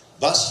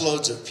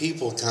 busloads of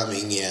people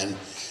coming in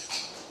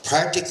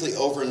practically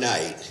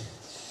overnight,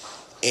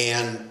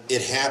 and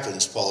it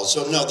happens, Paul.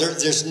 So no,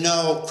 there's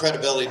no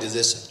credibility to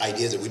this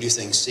idea that we do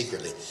things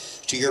secretly.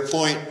 To your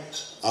point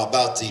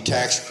about the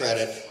tax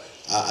credit,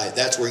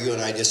 that's where you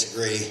and I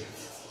disagree.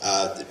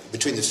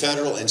 Between the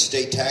federal and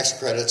state tax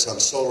credits on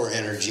solar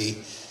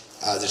energy,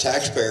 the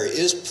taxpayer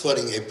is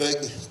putting a big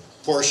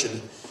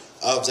portion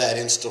of that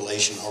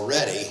installation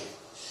already,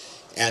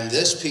 and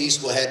this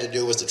piece will have to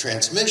do with the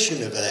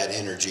transmission of that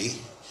energy,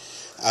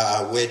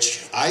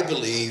 which I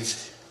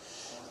believe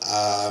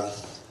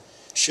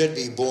should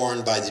be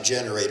borne by the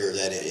generator of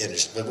that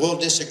industry. But we'll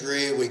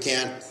disagree. We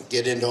can't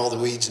get into all the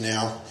weeds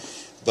now.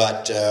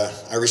 But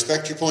I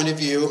respect your point of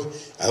view.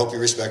 I hope you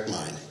respect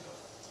mine.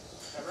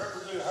 I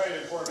Representative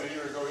Hite informed me a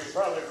year ago he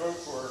probably voted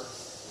for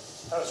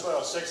House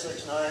File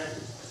 669.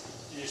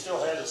 You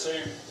still had the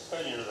same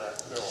opinion of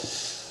that bill?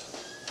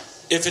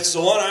 If it's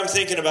the one I'm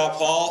thinking about,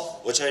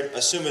 Paul, which I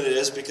assume it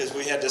is because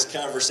we had this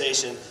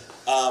conversation,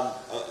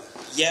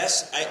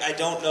 yes, I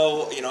don't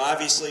know,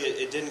 obviously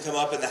it didn't come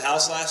up in the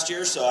House last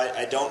year, so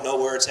I don't know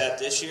where it's at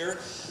this year.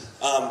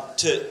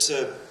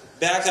 To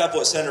back up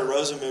what Senator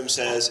Rozenboom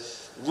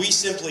says, we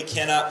simply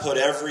cannot put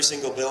every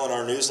single bill in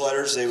our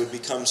newsletters. They would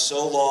become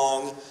so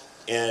long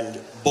and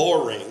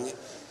boring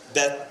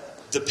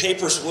that the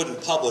papers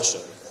wouldn't publish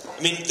them.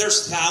 I mean,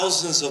 there's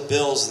thousands of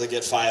bills that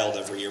get filed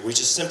every year. We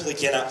just simply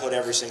cannot put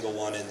every single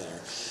one in there.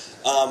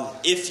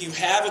 If you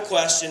have a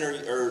question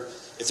or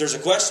if there's a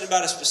question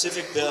about a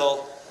specific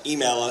bill,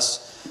 email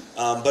us.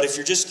 But if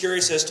you're just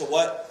curious as to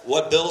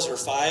what bills are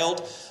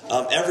filed,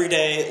 every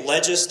day,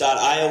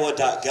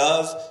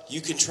 legis.iowa.gov,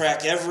 you can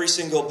track every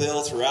single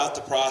bill throughout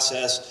the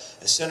process.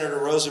 As Senator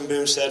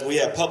Rozenboom said, we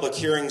have public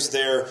hearings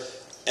there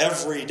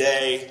every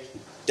day.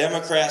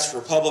 Democrats,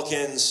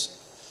 Republicans,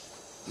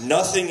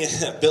 nothing in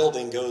that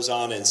building goes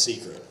on in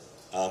secret.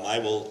 I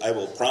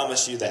will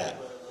promise you that.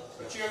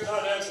 But you have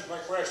not answered my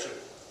question.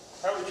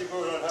 How would you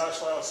vote on House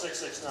File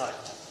 669?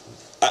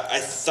 I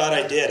thought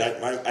I did.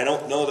 I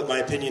don't know that my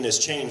opinion has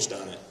changed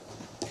on it.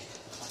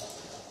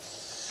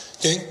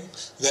 Okay,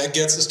 that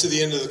gets us to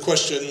the end of the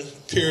question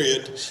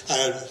period.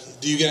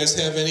 Do you guys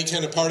have any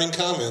kind of parting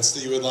comments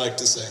that you would like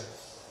to say?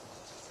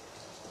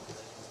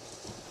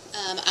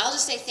 I'll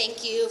just say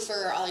thank you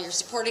for all your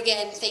support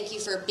again. Thank you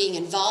for being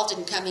involved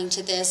and coming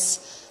to this.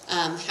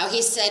 How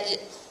he said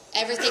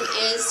everything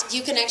is,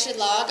 you can actually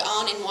log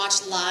on and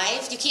watch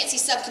live. You can't see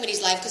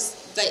subcommittees live,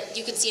 but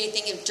you can see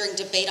anything during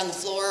debate on the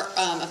floor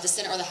of the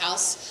Senate or the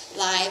House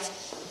live.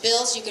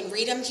 Bills, you can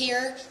read them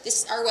here.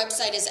 Our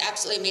website is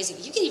absolutely amazing.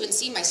 You can even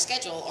see my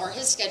schedule or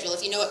his schedule.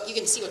 If you know it, you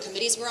can see what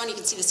committees we're on. You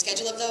can see the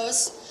schedule of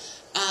those.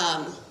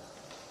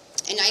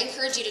 And I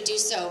encourage you to do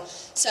so.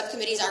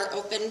 Subcommittees are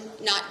open.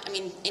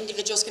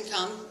 Individuals can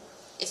come.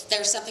 If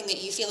there's something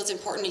that you feel is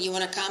important and you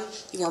want to come,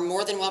 you are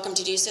more than welcome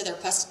to do so.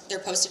 They're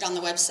posted on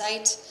the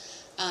website.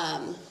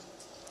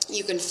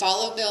 You can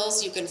follow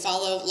bills. You can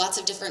follow lots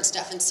of different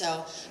stuff. And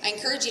so I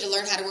encourage you to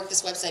learn how to work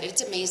this website.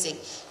 It's amazing.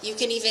 You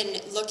can even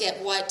look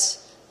at what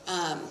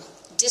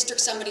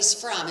district somebody's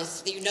from.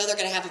 If you know they're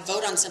going to have a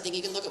vote on something,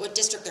 you can look at what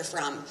district they're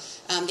from,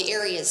 the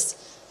areas,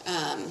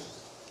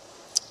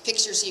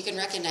 pictures so you can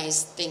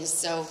recognize things.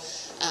 So,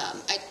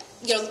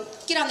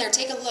 get on there,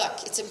 take a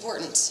look. It's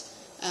important.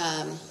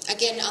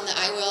 Again, on the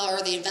I Will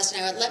or the Invest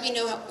in Iowa, let me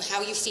know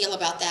how you feel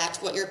about that,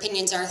 what your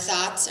opinions are,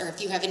 thoughts, or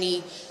if you have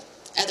any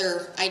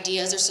other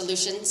ideas or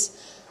solutions.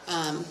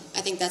 I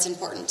think that's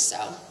important. So,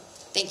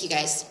 thank you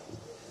guys.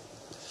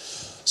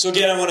 So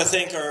again, I want to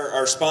thank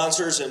our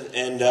sponsors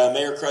and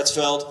Mayor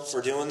Creutzfeld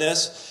for doing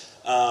this.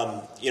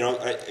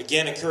 I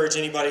again encourage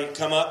anybody to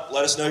come up.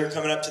 Let us know you're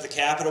coming up to the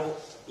Capitol.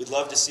 We'd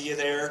love to see you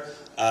there.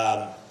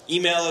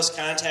 Email us,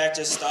 contact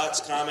us, thoughts,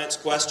 comments,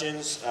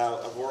 questions.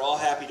 We're all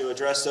happy to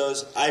address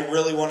those. I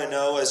really want to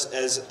know,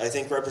 as I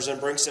think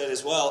Representative Brink said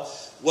as well,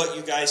 what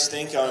you guys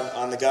think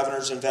on the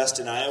Governor's Invest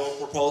in Iowa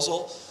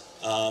proposal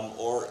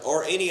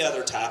or any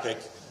other topic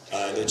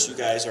that you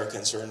guys are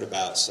concerned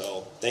about.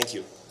 So thank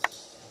you.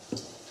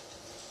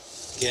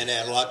 Can't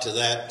add a lot to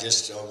that.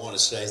 Just want to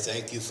say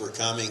thank you for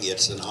coming.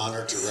 It's an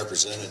honor to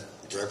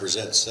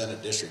represent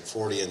Senate District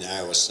 40 in the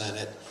Iowa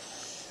Senate.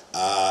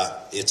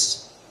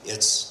 It's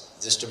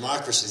this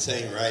democracy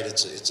thing, right?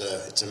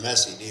 It's a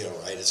messy deal,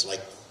 right? It's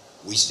like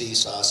we see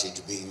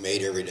sausage being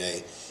made every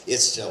day.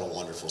 It's still a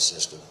wonderful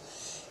system.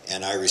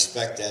 And I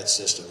respect that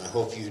system. I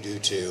hope you do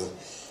too.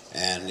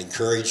 And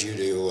encourage you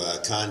to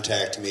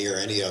contact me or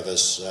any of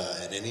us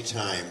at any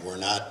time. We're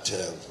not,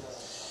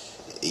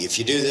 if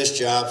you do this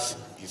job,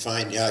 you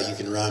find out you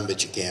can run,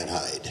 but you can't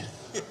hide.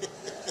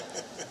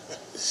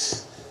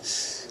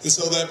 And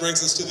so that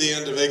brings us to the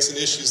end of Eggs and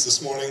Issues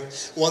this morning.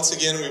 Once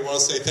again, we want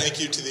to say thank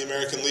you to the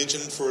American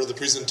Legion for the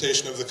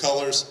presentation of the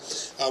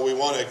colors. We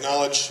want to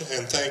acknowledge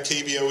and thank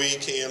KBOE,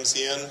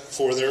 KMZN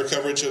for their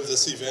coverage of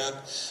this event.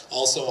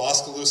 Also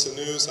Oskaloosa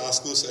News,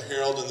 Oskaloosa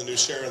Herald, and the New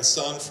Sharon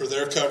Sun for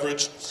their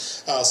coverage.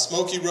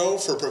 Smoky Row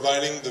for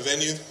providing the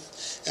venue.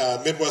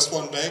 Midwest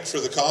One Bank for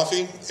the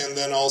coffee, and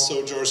then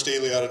also George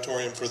Daly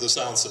Auditorium for the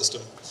sound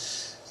system.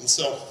 And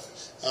so,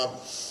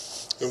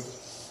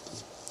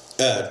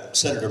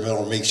 Senator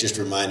Miller Meeks just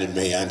reminded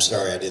me, I'm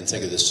sorry I didn't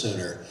think of this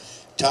sooner.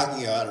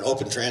 Talking about an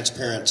open,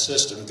 transparent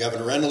system,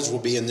 Governor Reynolds will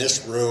be in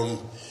this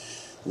room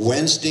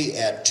Wednesday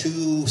at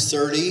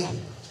 2:30.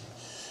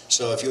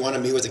 So if you want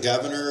to meet with the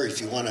governor,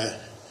 if you want to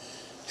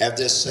have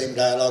this same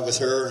dialogue with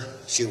her,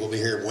 she will be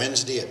here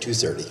Wednesday at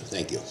 2:30.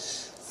 Thank you.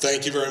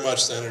 Thank you very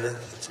much, Senator.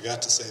 I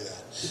forgot to say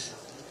that.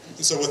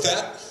 And so with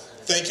that,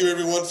 thank you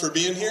everyone for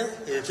being here.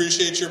 We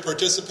appreciate your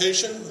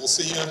participation. We'll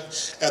see you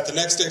at the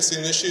next Eggs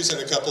and Issues in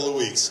a couple of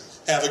weeks.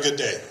 Have a good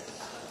day.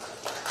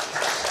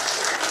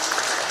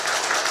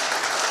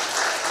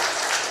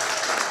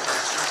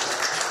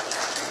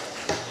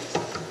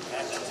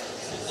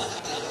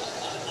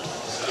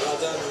 Well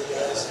done, you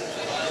guys.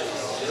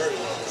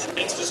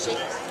 Thanks, Mr.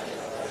 Mayor.